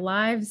in their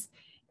lives.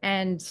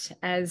 And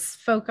as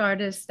folk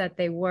artists that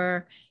they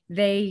were,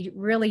 they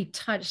really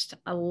touched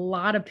a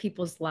lot of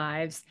people's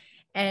lives.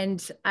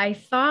 And I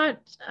thought,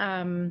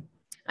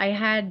 I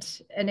had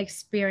an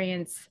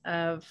experience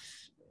of,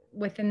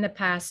 within the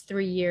past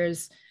 3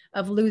 years,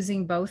 of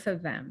losing both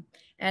of them.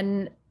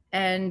 And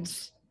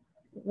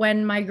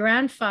when my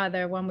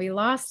grandfather, when we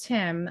lost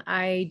him,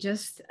 I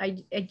just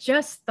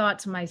thought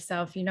to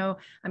myself,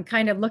 I'm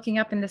kind of looking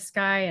up in the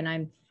sky,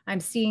 and I'm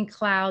seeing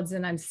clouds,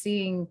 and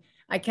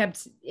I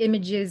kept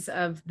images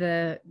of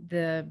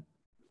the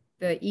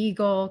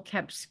eagle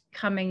kept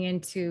coming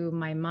into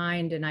my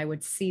mind, and I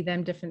would see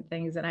them different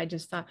things. And I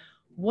just thought,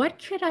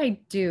 what could I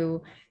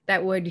do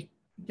that would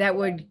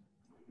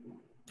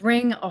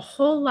bring a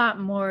whole lot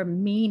more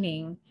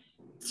meaning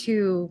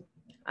to,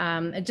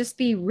 just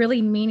be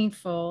really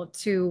meaningful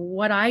to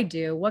what I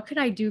do? What could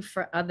I do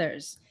for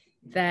others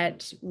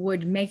that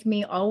would make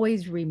me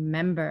always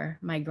remember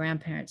my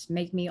grandparents,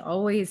 make me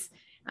always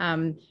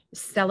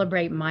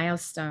celebrate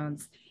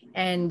milestones?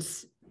 And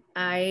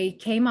I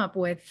came up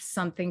with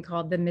something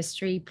called the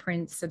Mystery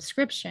Print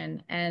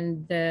Subscription.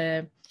 And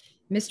the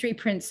Mystery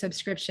Print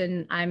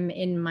Subscription, I'm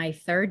in my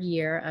 3rd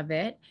year of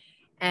it.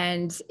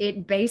 And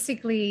it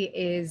basically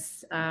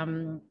is,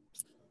 I'd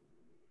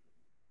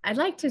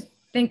like to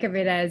think of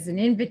it as an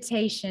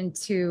invitation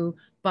to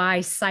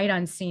buy sight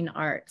unseen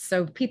art.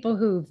 So people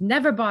who've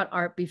never bought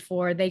art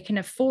before, they can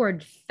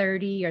afford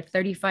 $30 or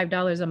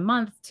 $35 a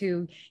month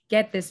to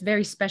get this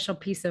very special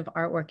piece of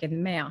artwork in the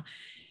mail.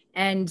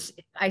 And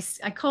I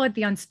call it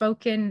the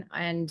unspoken,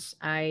 and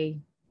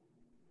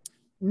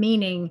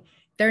meaning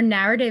they're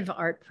narrative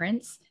art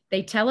prints.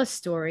 They tell a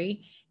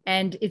story,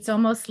 and it's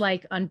almost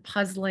like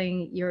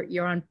unpuzzling.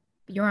 You're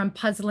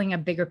unpuzzling a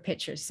bigger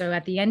picture. So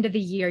at the end of the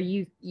year,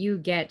 you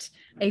get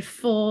a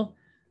full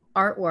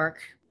artwork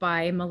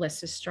by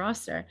Melissa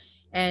Strawser,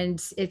 and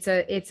it's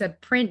a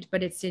print,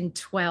 but it's in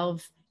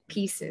 12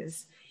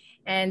 pieces,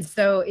 and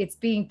so it's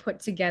being put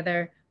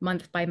together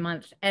month by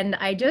month. And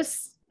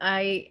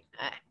I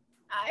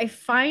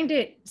find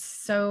it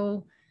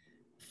so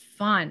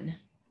fun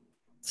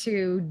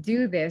to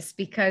do this,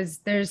 because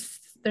there's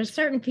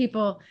certain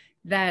people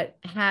that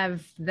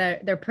have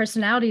their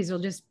personalities will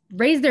just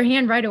raise their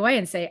hand right away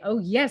and say, oh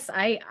yes,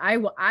 I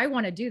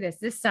want to do this.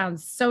 This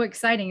sounds so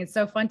exciting and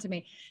so fun to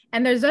me.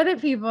 And there's other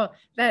people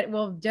that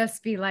will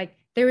just be like,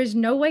 there is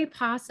no way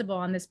possible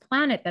on this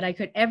planet that I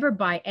could ever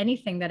buy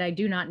anything that I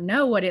do not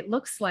know what it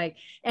looks like.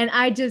 And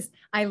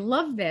I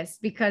love this,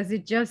 because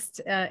it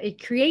just,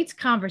 it creates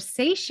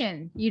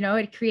conversation,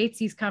 it creates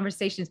these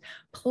conversations.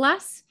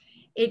 Plus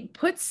it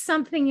puts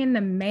something in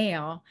the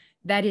mail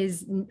that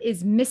is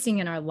missing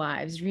in our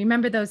lives.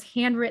 Remember those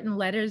handwritten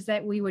letters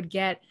that we would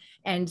get?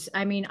 And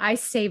I mean, I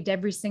saved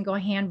every single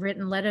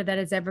handwritten letter that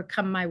has ever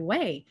come my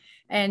way.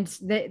 And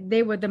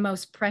they were the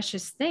most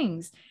precious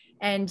things.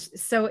 And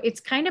so it's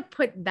kind of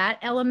put that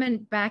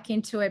element back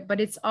into it,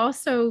 but it's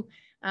also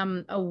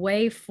a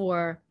way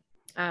for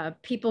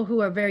people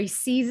who are very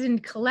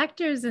seasoned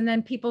collectors, and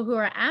then people who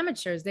are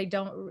amateurs.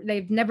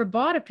 They've never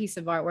bought a piece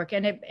of artwork,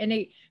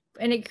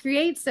 and it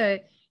creates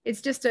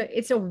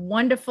it's a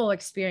wonderful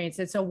experience.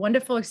 It's a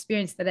wonderful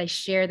experience that I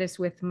share this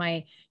with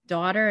my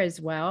daughter as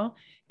well,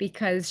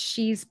 because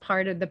she's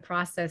part of the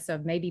process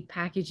of maybe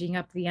packaging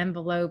up the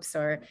envelopes,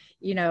 or,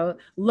 you know,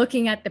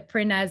 looking at the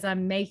print as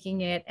I'm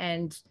making it.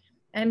 And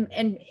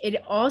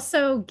it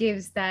also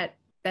gives that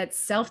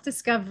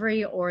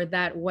self-discovery, or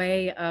that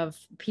way of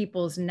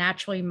people's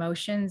natural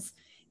emotions.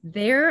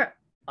 They're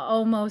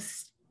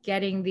almost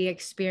getting the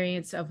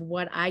experience of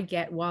what I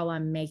get while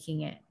I'm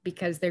making it,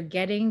 because they're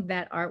getting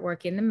that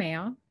artwork in the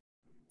mail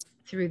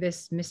through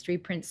this mystery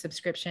print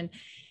subscription.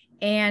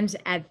 And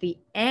at the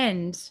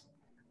end,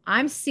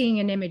 I'm seeing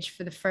an image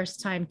for the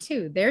first time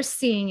too. They're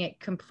seeing it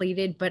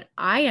completed, but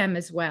I am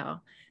as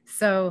well.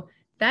 So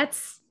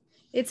it's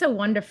a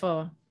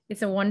wonderful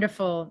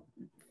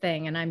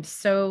thing. And I'm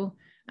so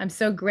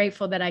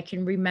grateful that I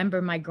can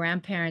remember my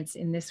grandparents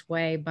in this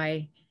way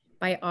by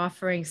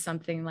offering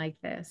something like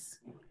this.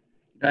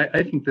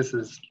 I think this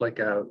is like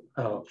a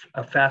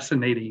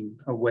fascinating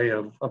way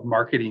of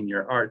marketing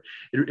your art.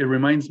 It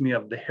reminds me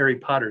of the Harry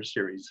Potter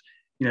series.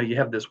 You know, you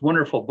have this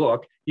wonderful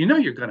book. You know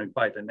you're going to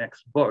buy the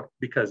next book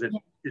because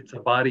it's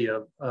a body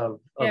of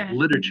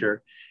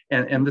literature,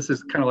 and this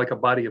is kind of like a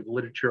body of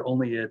literature,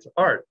 only it's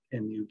art,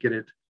 and you get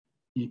it.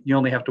 You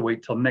only have to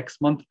wait till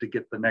next month to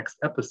get the next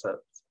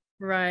episodes.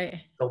 Right.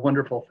 It's a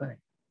wonderful thing.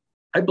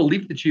 I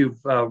believe that you've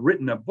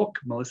written a book,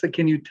 Melissa.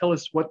 Can you tell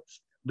us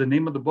what's the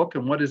name of the book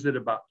and what is it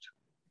about?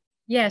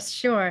 Yes,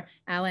 sure,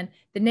 Alan.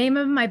 The name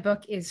of my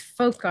book is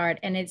Folk Art,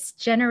 and it's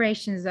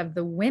Generations of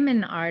the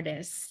Women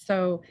Artists.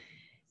 So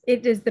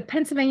it is the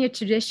Pennsylvania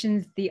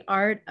traditions, the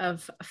art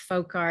of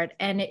folk art.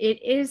 And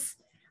it is,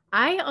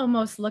 I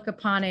almost look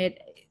upon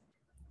it,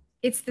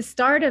 it's the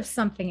start of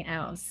something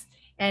else.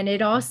 And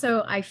it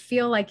also, I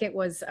feel like it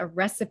was a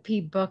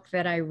recipe book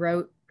that I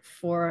wrote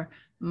for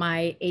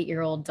my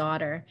 8-year-old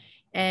daughter.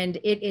 And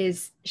it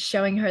is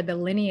showing her the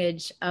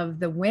lineage of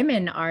the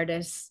women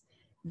artists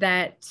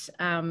that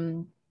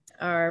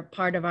are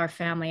part of our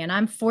family. And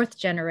I'm 4th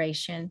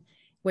generation,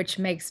 which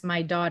makes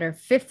my daughter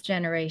 5th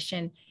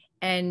generation.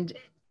 And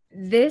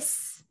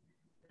this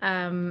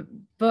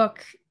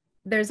book,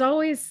 there's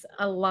always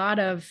a lot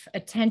of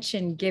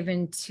attention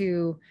given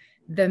to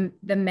the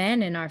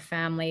men in our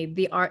family,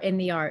 the art in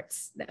the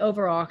arts, the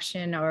over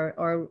auction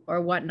or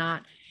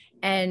whatnot.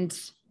 And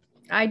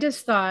I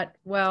just thought,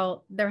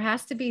 well, there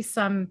has to be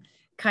some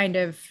kind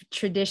of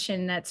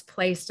tradition that's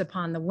placed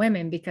upon the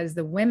women, because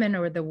the women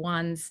are the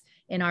ones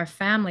in our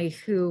family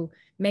who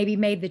maybe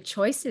made the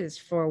choices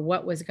for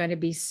what was going to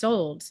be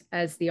sold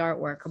as the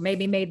artwork, or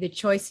maybe made the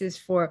choices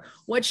for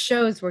what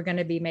shows were going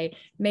to be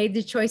made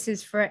the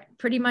choices for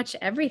pretty much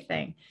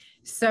everything.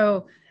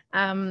 So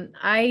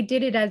I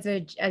did it as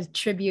a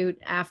tribute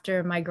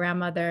after my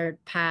grandmother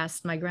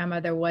passed. My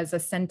grandmother was a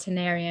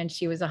centenarian.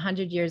 She was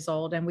 100 years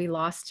old, and we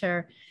lost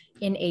her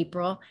in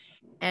April.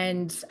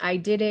 And I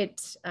did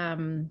it. I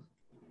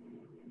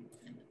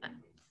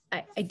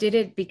did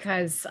it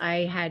because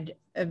I had,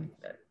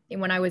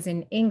 when I was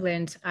in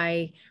England,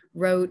 I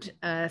wrote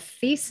a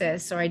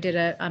thesis, or I did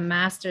a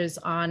master's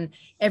on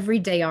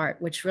everyday art,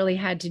 which really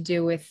had to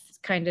do with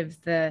kind of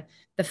the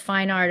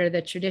fine art or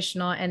the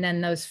traditional, and then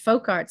those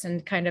folk arts,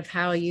 and kind of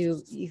how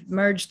you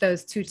merge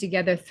those two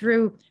together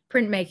through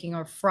printmaking,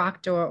 or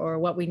Frocht, or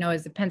what we know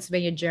as the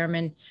Pennsylvania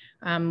German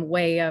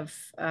way of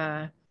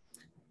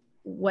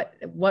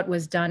what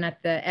was done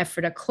at the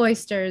Ephrata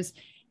cloisters,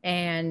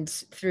 and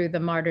through the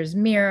Martyr's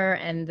Mirror,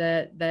 and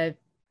the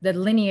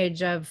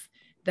lineage of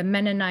the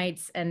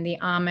Mennonites and the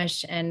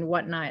Amish and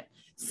whatnot.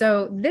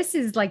 So this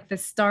is like the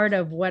start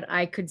of what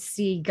I could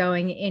see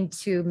going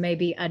into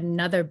maybe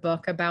another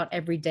book about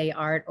everyday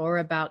art, or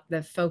about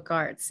the folk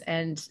arts.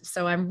 And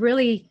so I'm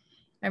really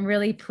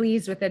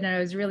pleased with it, and I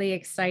was really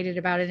excited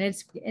about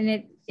it.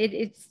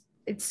 It's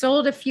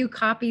sold a few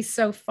copies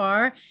so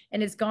far,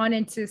 and it's gone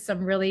into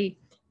some really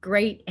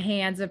great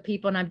hands of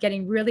people, and I'm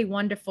getting really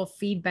wonderful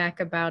feedback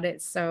about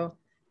it. So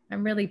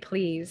I'm really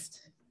pleased.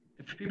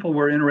 If people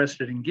were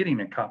interested in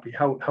getting a copy,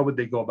 how would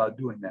they go about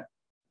doing that?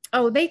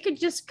 Oh, they could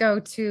just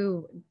go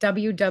to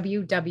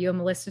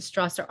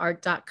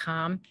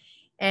www.melissastrawserart.com,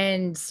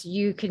 and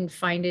you can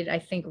find it, I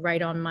think,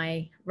 right on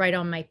my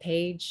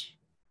page.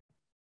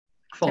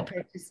 Excellent. To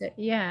purchase it.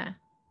 Yeah.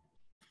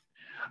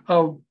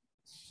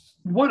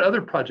 What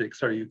other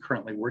projects are you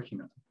currently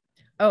working on?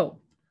 Oh,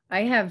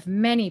 I have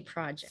many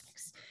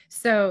projects.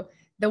 So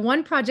the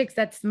one project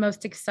that's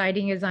most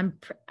exciting is I'm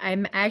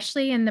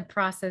actually in the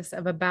process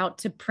of about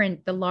to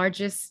print the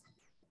largest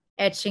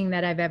etching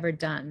that I've ever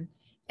done.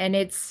 And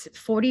it's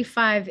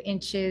 45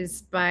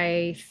 inches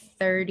by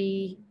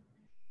 30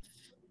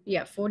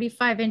 yeah,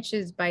 45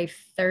 inches by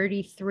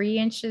 33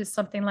 inches,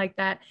 something like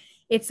that.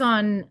 It's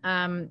on,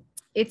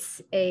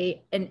 it's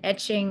an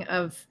etching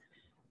of,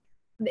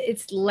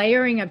 it's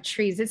layering of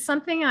trees. It's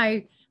something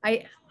I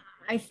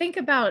think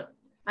about.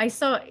 I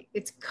saw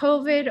it's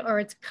COVID or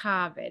it's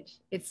COVID.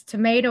 It's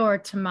tomato or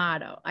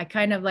tomato. I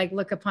kind of like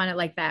look upon it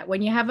like that.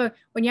 When you have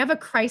a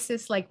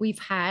crisis like we've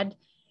had,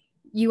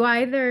 you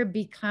either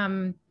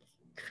become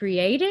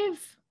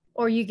creative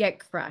or you get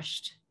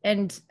crushed.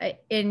 And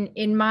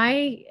in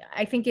my,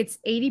 I think it's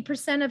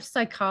 80% of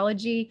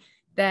psychology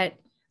that,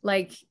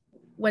 like,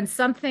 when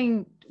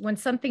something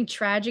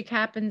tragic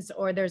happens,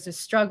 or there's a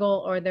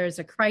struggle, or there's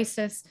a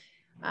crisis,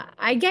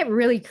 I get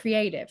really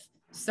creative.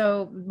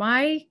 So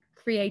my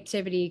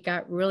creativity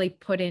got really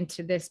put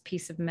into this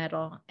piece of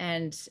metal,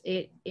 and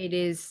it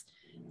is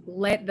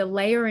the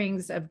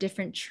layerings of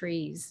different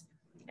trees,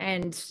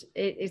 and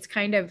it's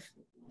kind of,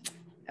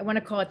 I want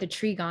to call it the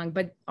tree gong,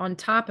 but on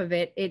top of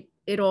it,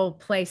 it'll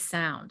play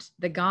sound.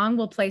 The gong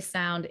will play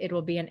sound. It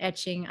will be an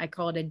etching. I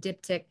call it a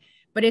diptych,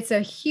 but it's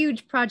a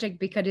huge project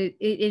because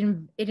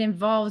it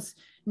involves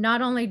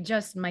not only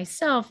just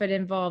myself, it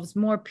involves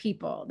more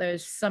people.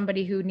 There's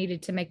somebody who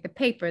needed to make the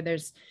paper.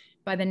 There's,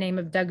 by the name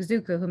of Doug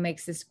Zuka, who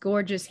makes this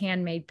gorgeous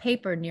handmade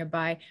paper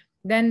nearby.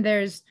 Then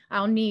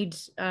I'll need,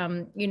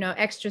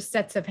 extra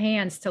sets of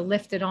hands to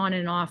lift it on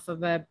and off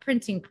of a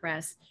printing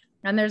press.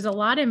 And there's a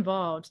lot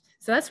involved.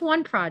 So that's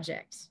one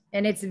project,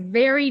 and it's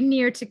very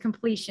near to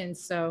completion.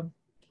 So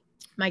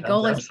my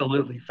goal is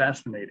absolutely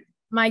fascinating.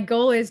 My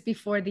goal is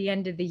before the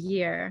end of the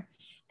year.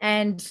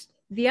 And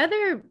the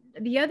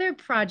other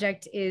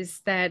project is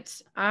that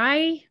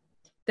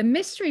the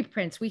mystery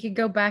prints, we could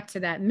go back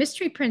to that.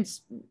 Mystery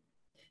prints,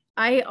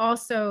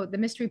 the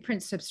mystery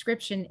print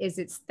subscription is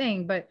its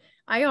thing, but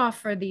I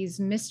offer these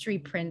mystery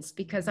prints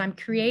because I'm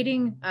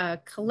creating a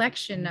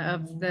collection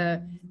of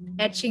the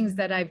etchings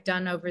that I've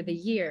done over the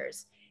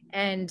years.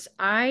 And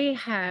I've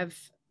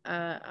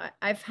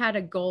had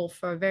a goal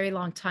for a very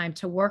long time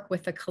to work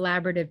with a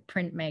collaborative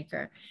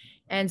printmaker.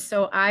 And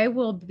so I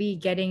will be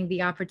getting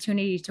the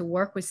opportunity to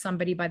work with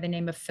somebody by the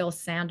name of Phil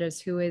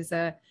Sanders, who is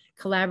a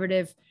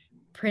collaborative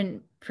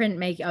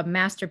printmaker, a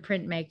master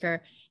printmaker.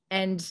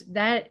 And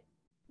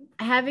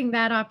having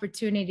that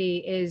opportunity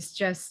is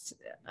just,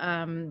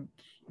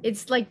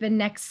 it's like the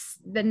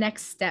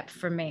next step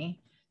for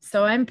me.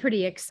 So I'm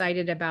pretty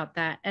excited about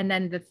that. And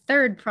then the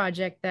third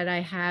project that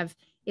I have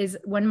is,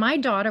 when my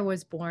daughter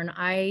was born,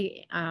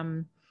 I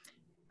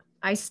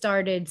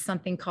started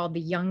something called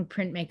the Young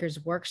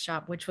Printmakers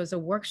Workshop, which was a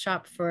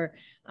workshop for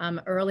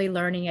early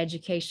learning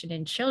education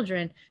in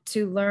children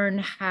to learn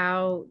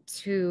how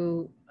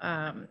to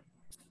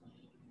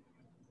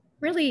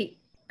really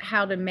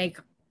how to make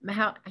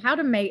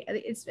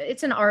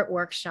it's an art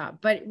workshop,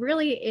 but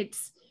really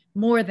it's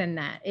more than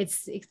that.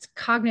 It's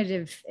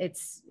cognitive,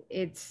 it's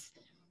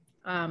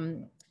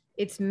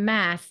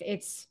math,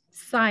 it's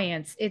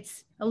science,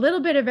 it's a little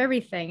bit of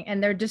everything,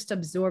 and they're just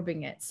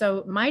absorbing it.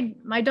 So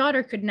my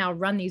daughter could now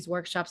run these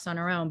workshops on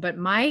her own, but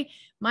my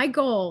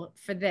goal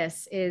for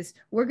this is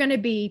we're going to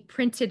be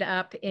printed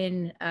up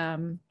in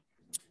an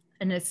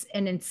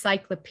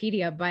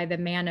encyclopedia by the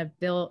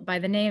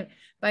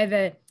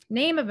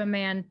name of a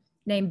man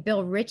named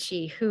Bill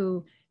Ritchie,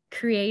 who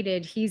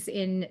he's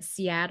in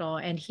Seattle,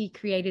 and he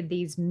created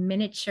these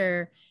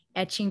miniature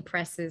etching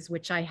presses,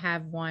 which I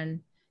have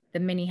one, the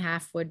mini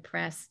half-wood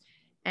press,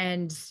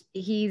 and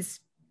he's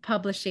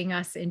publishing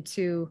us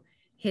into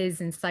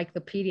his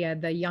encyclopedia,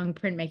 the Young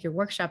Printmaker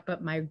Workshop.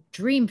 But my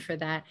dream for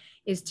that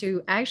is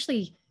to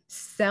actually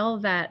sell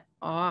that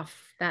off,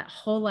 that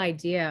whole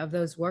idea of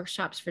those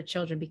workshops for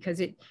children, because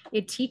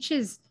it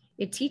teaches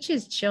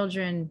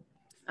children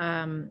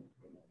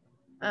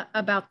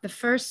about the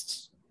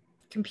first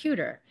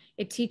computer.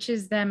 It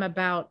teaches them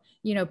about,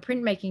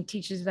 printmaking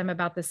teaches them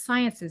about the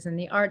sciences and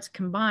the arts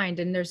combined.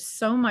 And there's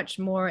so much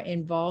more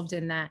involved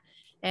in that.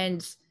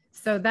 And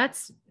so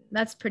that's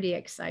pretty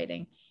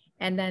exciting.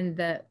 And then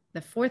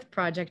the fourth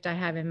project I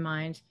have in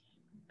mind,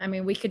 I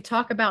mean, we could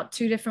talk about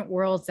two different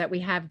worlds that we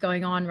have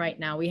going on right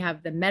now. We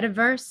have the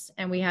metaverse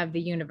and we have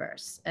the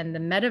universe. And the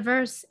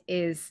metaverse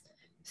is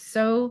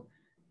so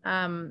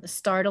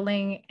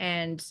startling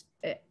and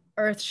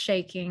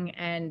earth-shaking,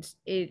 and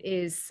it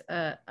is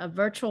a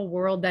virtual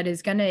world that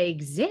is going to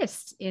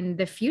exist in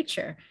the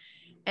future.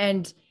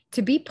 And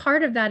to be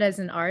part of that as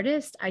an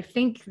artist, I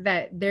think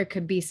that there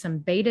could be some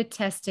beta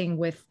testing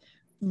with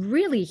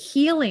really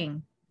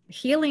healing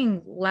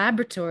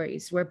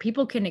laboratories where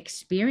people can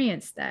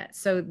experience that.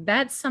 So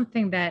that's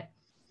something that,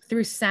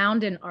 through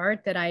sound and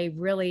art, that I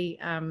really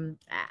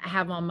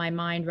have on my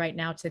mind right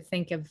now, to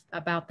think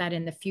about that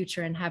in the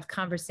future and have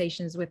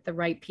conversations with the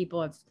right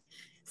people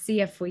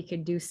see if we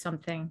could do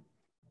something.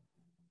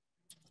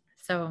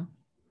 So,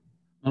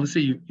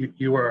 Melissa,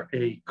 you are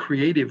a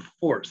creative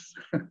force.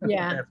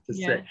 Yeah, I have to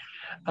say.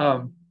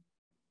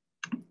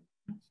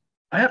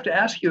 I have to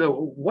ask you though,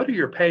 what are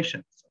your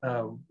passions?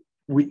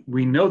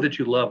 We know that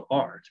you love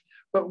art,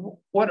 but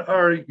what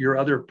are your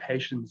other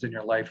passions in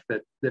your life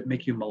that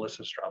make you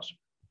Melissa Strawser?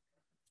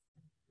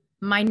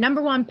 My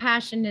number one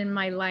passion in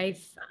my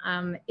life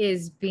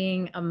is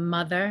being a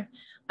mother.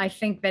 I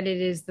think that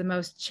it is the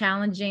most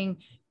challenging,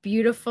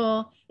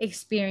 beautiful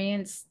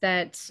experience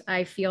that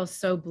I feel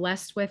so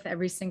blessed with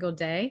every single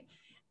day.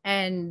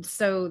 And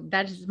so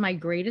that is my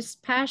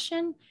greatest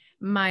passion.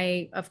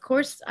 Of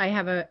course, I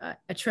have a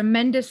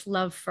tremendous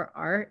love for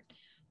art.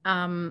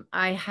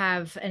 I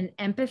have an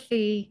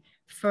empathy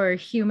for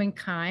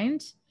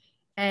humankind,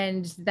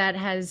 and that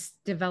has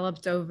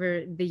developed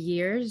over the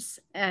years.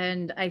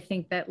 And I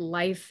think that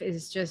life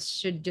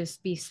should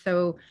just be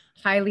so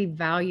highly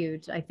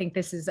valued. I think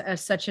this is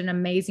such an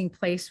amazing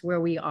place where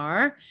we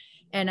are.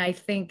 And I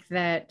think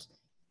that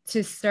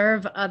to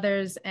serve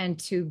others and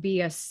to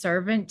be a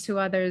servant to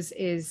others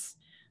is,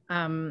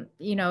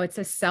 it's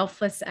a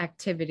selfless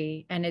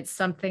activity. And it's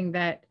something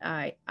that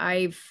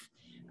I've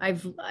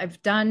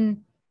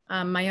done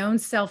my own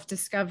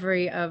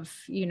self-discovery of,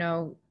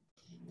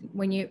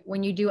 when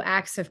you do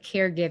acts of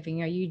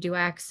caregiving, or you do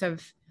acts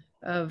of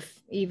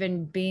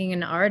even being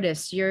an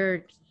artist,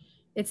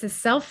 it's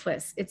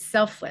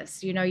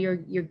selfless.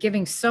 You're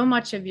giving so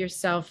much of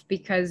yourself,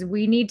 because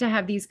we need to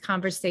have these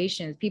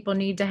conversations. People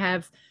need to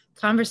have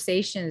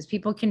conversations.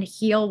 People can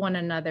heal one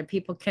another.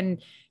 People can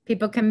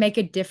make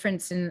a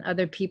difference in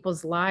other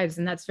people's lives.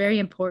 And that's very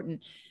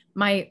important.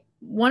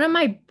 One of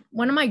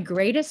my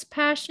greatest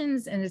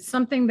passions, and it's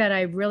something that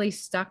I really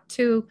stuck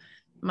to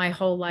my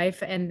whole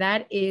life, and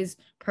that is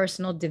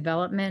personal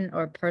development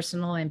or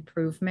personal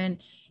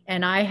improvement.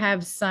 And I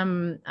have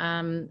some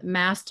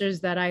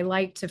masters that I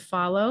like to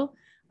follow.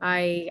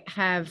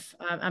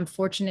 I'm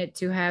fortunate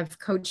to have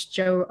Coach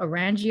Joe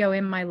Arangio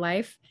in my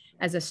life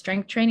as a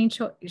strength training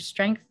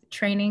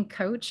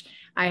coach.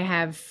 I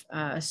have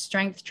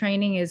strength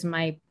training is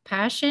my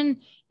passion.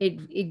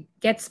 It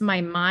gets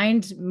my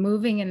mind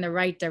moving in the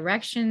right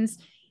directions.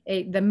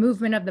 The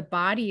movement of the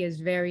body is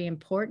very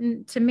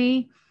important to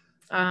me.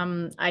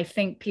 I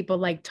think people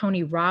like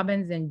Tony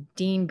Robbins and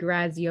Dean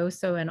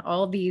Grazioso and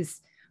all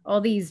these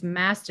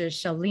masters,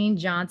 Shalene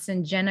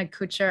Johnson, Jenna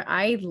Kutcher,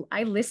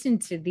 I listen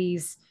to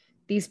these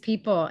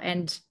people,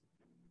 and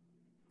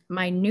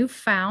my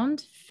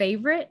newfound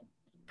favorite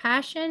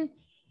passion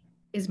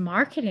is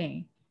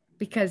marketing,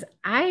 because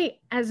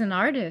as an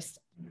artist,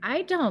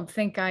 I don't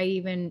think I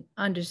even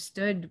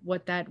understood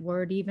what that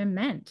word even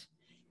meant.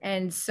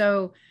 And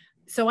so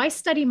I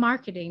study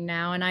marketing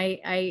now, and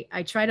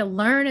I try to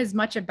learn as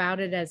much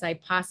about it as I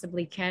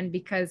possibly can,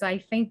 because I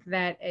think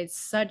that it's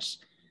such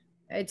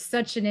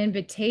an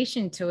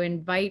invitation to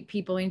invite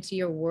people into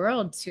your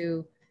world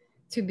to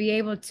be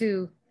able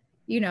to,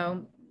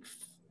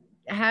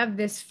 have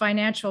this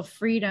financial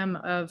freedom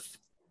of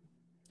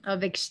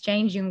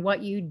exchanging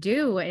what you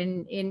do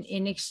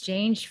in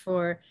exchange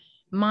for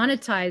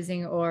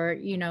monetizing or,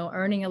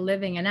 earning a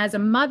living. And as a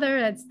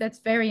mother, that's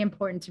very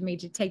important to me,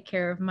 to take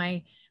care of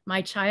my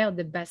child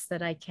the best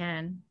that I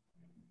can.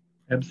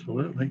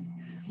 Absolutely.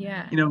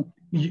 Yeah.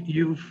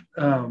 You've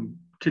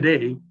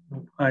today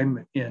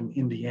I'm in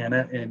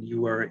Indiana and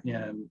you are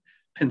in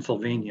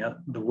Pennsylvania.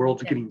 The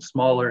world's getting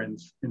smaller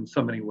in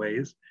so many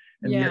ways,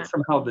 and yet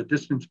somehow the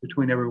distance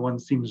between everyone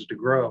seems to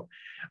grow.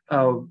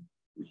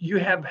 You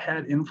have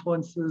had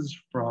influences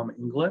from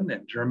England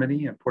and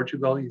Germany and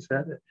Portugal, you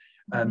said,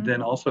 and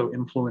then also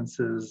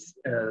influences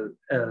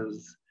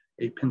as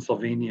a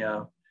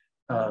Pennsylvania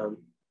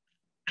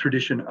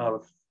tradition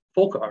of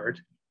folk art.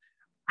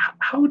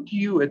 How do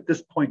you at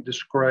this point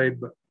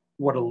describe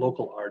what a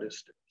local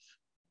artist is?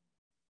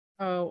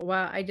 Oh,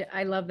 wow.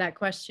 I love that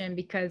question,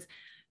 because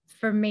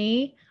for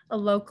me, a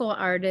local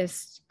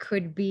artist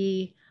could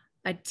be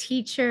a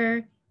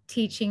teacher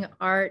teaching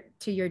art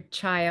to your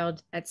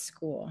child at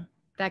school.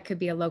 That could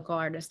be a local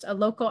artist. A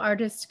local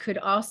artist could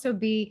also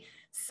be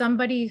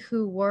somebody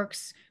who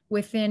works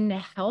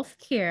within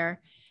healthcare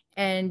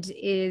and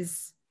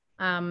is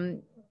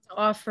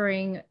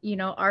offering,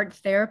 art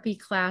therapy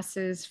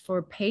classes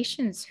for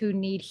patients who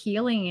need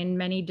healing in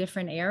many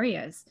different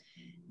areas.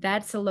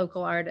 That's a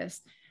local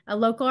artist. A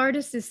local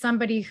artist is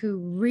somebody who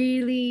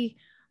really,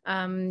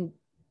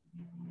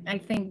 I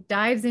think,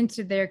 dives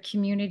into their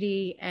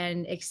community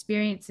and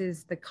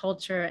experiences the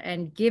culture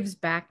and gives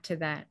back to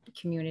that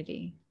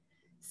community.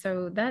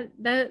 So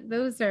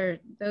those are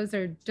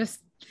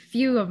just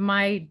few of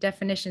my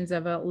definitions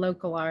of a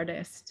local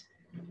artist.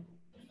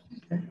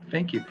 Okay,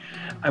 thank you.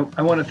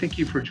 I want to thank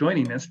you for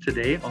joining us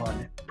today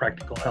on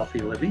Practical Healthy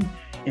Living,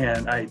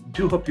 and I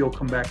do hope you'll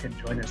come back and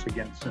join us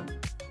again soon.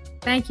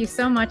 Thank you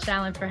so much,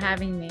 Alan, for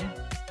having me.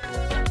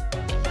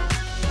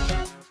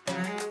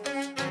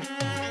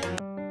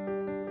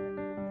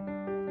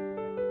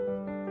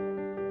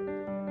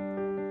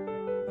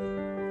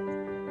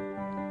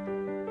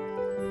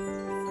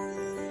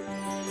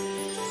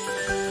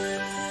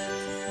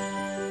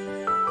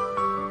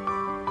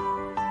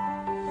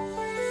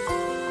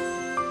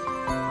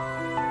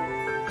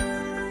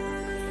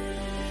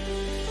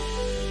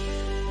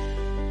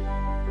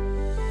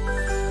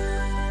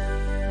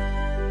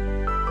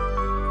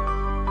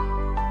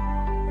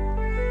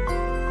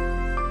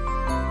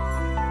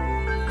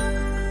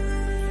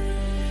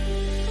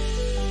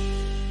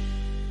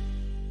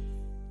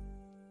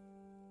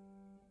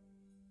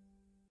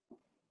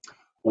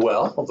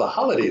 Well, the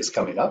holiday is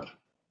coming up.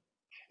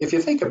 If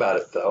you think about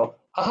it, though,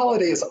 a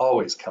holiday is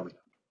always coming up.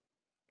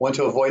 Want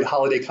to avoid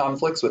holiday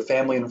conflicts with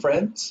family and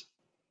friends?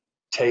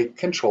 Take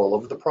control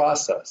of the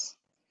process.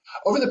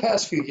 Over the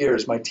past few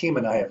years, my team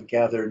and I have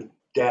gathered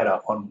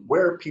data on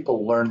where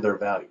people learn their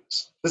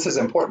values. This is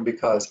important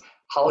because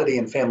holiday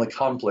and family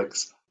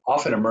conflicts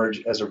often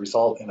emerge as a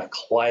result in a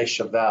clash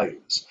of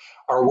values.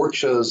 Our work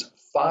shows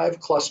 5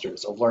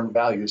 clusters of learned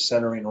values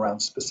centering around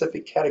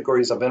specific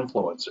categories of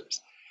influencers.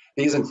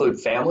 These include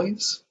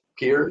families,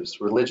 peers,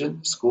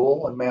 religion,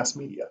 school, and mass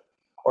media.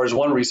 Or as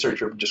one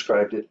researcher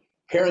described it,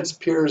 parents,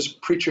 peers,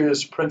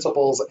 preachers,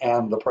 principals,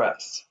 and the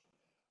press.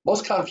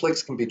 Most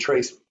conflicts can be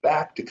traced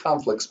back to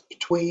conflicts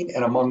between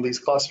and among these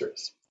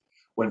clusters.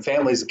 When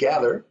families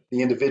gather,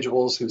 the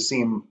individuals who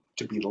seem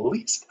to be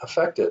least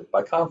affected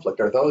by conflict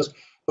are those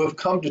who have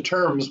come to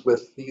terms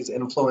with these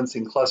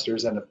influencing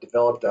clusters and have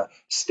developed a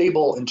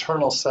stable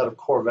internal set of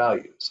core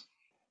values.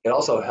 It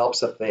also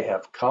helps if they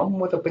have come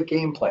with a big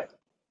game plan.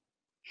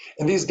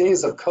 In these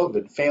days of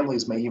COVID,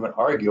 families may even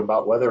argue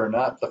about whether or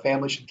not the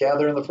family should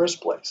gather in the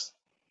first place.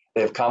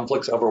 They have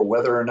conflicts over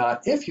whether or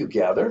not, if you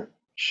gather,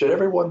 should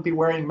everyone be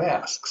wearing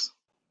masks?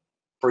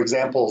 For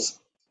example,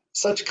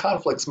 such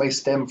conflicts may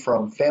stem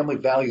from family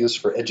values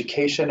for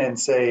education and,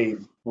 say,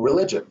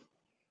 religion.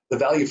 The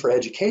value for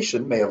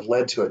education may have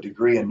led to a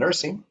degree in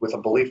nursing with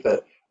a belief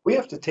that we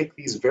have to take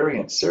these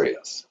variants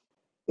serious.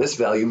 This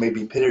value may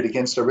be pitted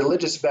against a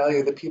religious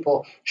value that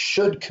people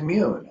should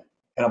commune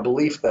and a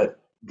belief that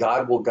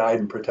God will guide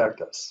and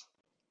protect us.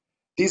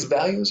 These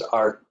values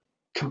are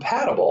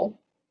compatible.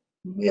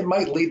 It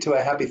might lead to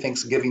a happy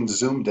Thanksgiving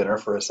Zoom dinner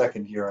for a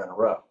second year in a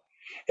row.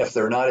 If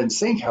they're not in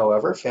sync,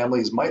 however,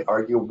 families might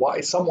argue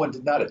why someone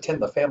did not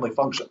attend the family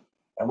function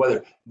and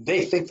whether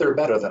they think they're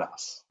better than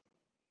us.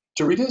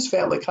 To reduce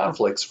family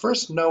conflicts,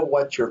 first know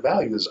what your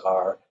values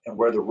are and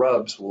where the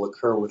rubs will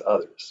occur with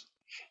others.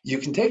 You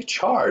can take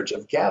charge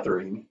of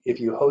gathering if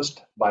you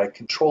host by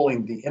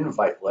controlling the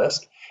invite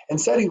list and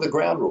setting the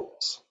ground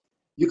rules.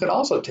 You can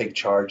also take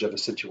charge of a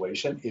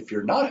situation if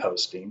you're not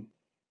hosting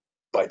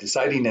by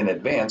deciding in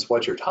advance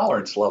what your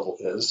tolerance level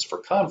is for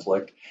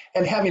conflict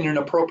and having an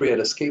appropriate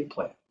escape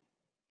plan.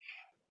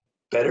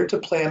 Better to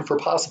plan for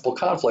possible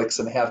conflicts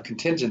and have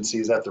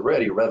contingencies at the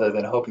ready rather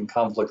than hoping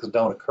conflicts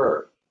don't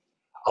occur.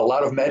 A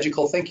lot of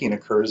magical thinking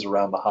occurs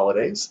around the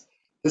holidays.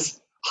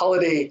 This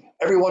holiday,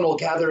 everyone will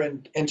gather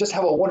and just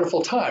have a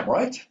wonderful time,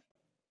 right?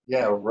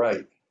 Yeah,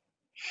 right.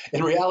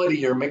 In reality,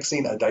 you're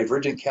mixing a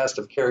divergent cast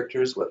of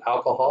characters with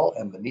alcohol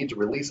and the need to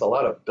release a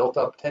lot of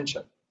built-up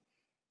tension.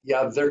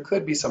 Yeah, there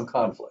could be some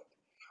conflict.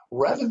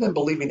 Rather than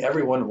believing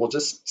everyone will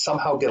just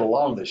somehow get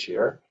along this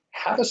year,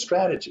 have a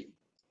strategy.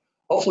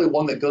 Hopefully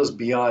one that goes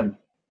beyond,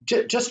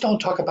 just don't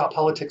talk about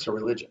politics or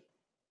religion.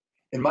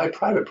 In my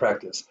private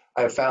practice,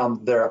 I have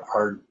found there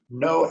are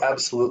no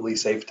absolutely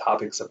safe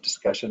topics of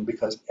discussion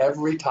because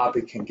every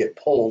topic can get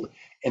pulled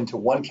into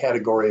one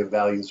category of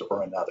values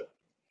or another.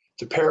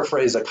 To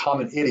paraphrase a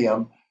common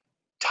idiom,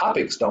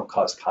 topics don't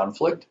cause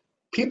conflict,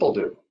 people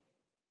do.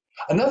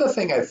 Another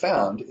thing I've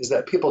found is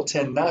that people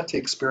tend not to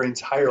experience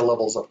higher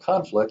levels of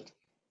conflict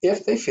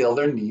if they feel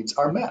their needs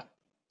are met.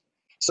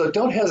 So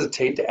don't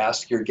hesitate to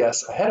ask your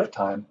guests ahead of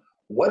time,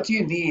 what do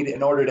you need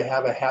in order to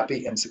have a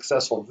happy and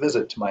successful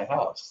visit to my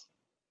house?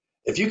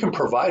 If you can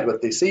provide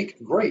what they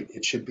seek, great,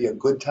 it should be a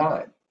good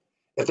time.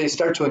 If they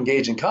start to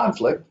engage in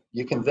conflict,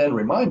 you can then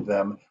remind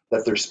them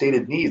that their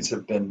stated needs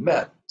have been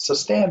met, so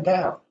stand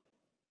down.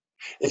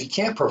 If you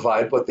can't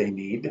provide what they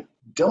need,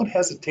 don't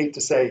hesitate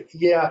to say,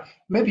 yeah,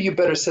 maybe you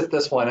better sit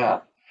this one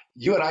out.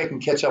 You and I can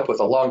catch up with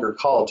a longer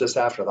call just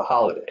after the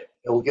holiday.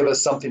 It will give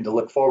us something to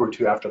look forward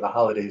to after the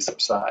holidays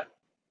subside.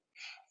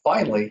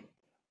 Finally,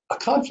 a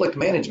conflict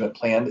management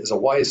plan is a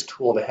wise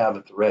tool to have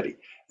at the ready.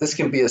 This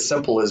can be as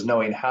simple as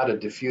knowing how to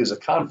diffuse a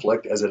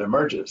conflict as it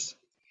emerges.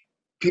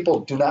 People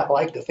do not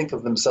like to think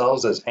of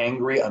themselves as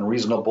angry,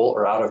 unreasonable,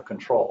 or out of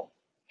control.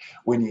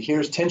 When you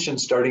hear tension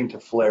starting to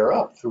flare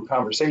up through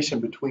conversation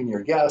between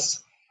your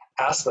guests,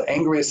 ask the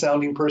angriest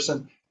sounding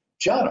person,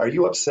 John, are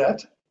you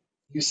upset?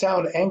 You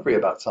sound angry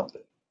about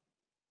something.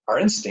 Our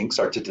instincts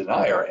are to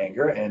deny our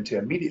anger and to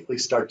immediately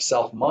start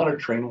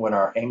self-monitoring when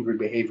our angry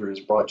behavior is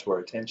brought to our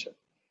attention.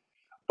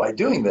 By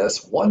doing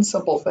this, one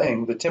simple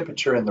thing, the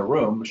temperature in the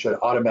room should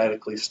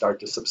automatically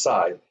start to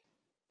subside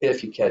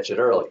if you catch it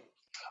early.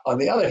 On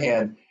the other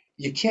hand,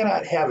 you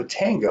cannot have a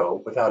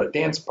tango without a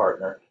dance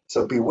partner,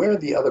 so beware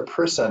the other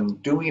person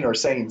doing or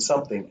saying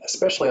something,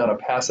 especially on a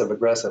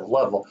passive-aggressive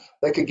level,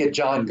 that could get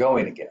John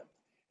going again.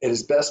 It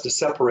is best to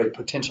separate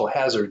potential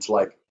hazards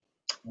like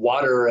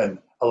water and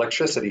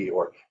electricity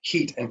or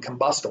heat and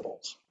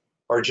combustibles,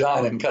 or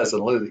John and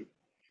Cousin Louie.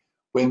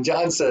 When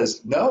John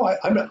says, no,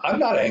 I'm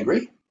not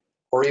angry,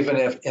 or even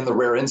if in the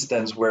rare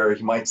instance where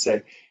he might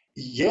say,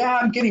 yeah,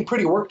 I'm getting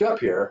pretty worked up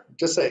here,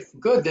 just say,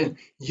 good, then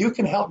you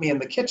can help me in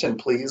the kitchen,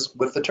 please,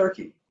 with the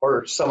turkey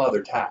or some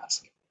other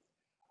task.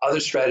 Other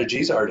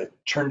strategies are to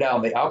turn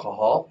down the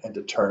alcohol and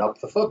to turn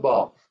up the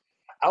football.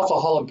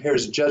 Alcohol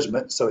impairs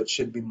judgment, so it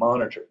should be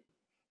monitored.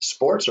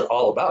 Sports are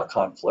all about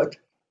conflict.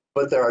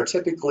 but there are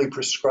typically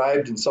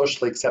prescribed and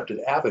socially accepted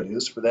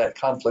avenues for that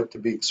conflict to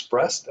be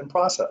expressed and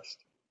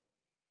processed.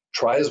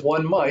 Try as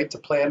one might to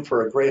plan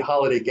for a great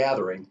holiday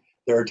gathering,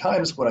 there are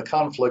times when a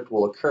conflict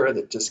will occur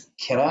that just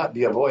cannot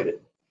be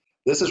avoided.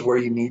 This is where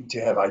you need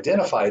to have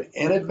identified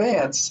in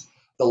advance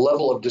the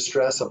level of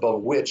distress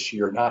above which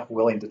you're not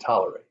willing to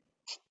tolerate.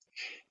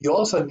 You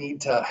also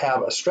need to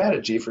have a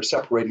strategy for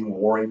separating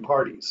warring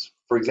parties.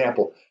 For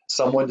example,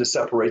 someone to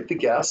separate the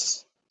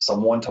guests,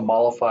 someone to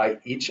mollify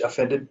each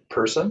offended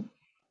person,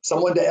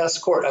 someone to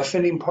escort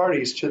offending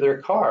parties to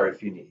their car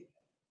if you need.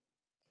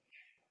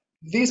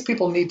 These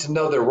people need to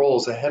know their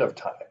roles ahead of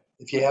time.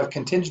 If you have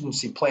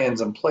contingency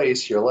plans in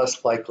place, you're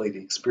less likely to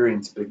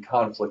experience big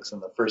conflicts in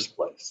the first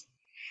place.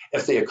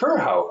 If they occur,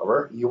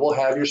 however, you will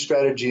have your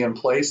strategy in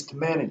place to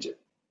manage it.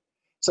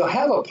 So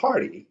have a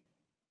party,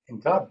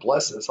 and God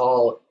bless us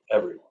all,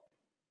 everyone.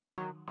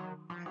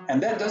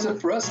 And that does it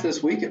for us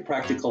this week at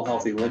Practical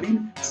Healthy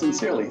Living.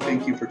 Sincerely,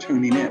 thank you for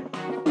tuning in.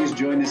 Please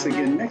join us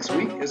again next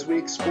week as we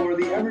explore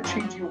the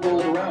ever-changing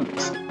world around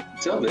us.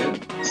 Until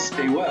then,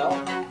 stay well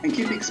and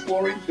keep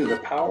exploring through the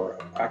power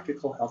of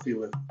practical healthy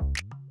living.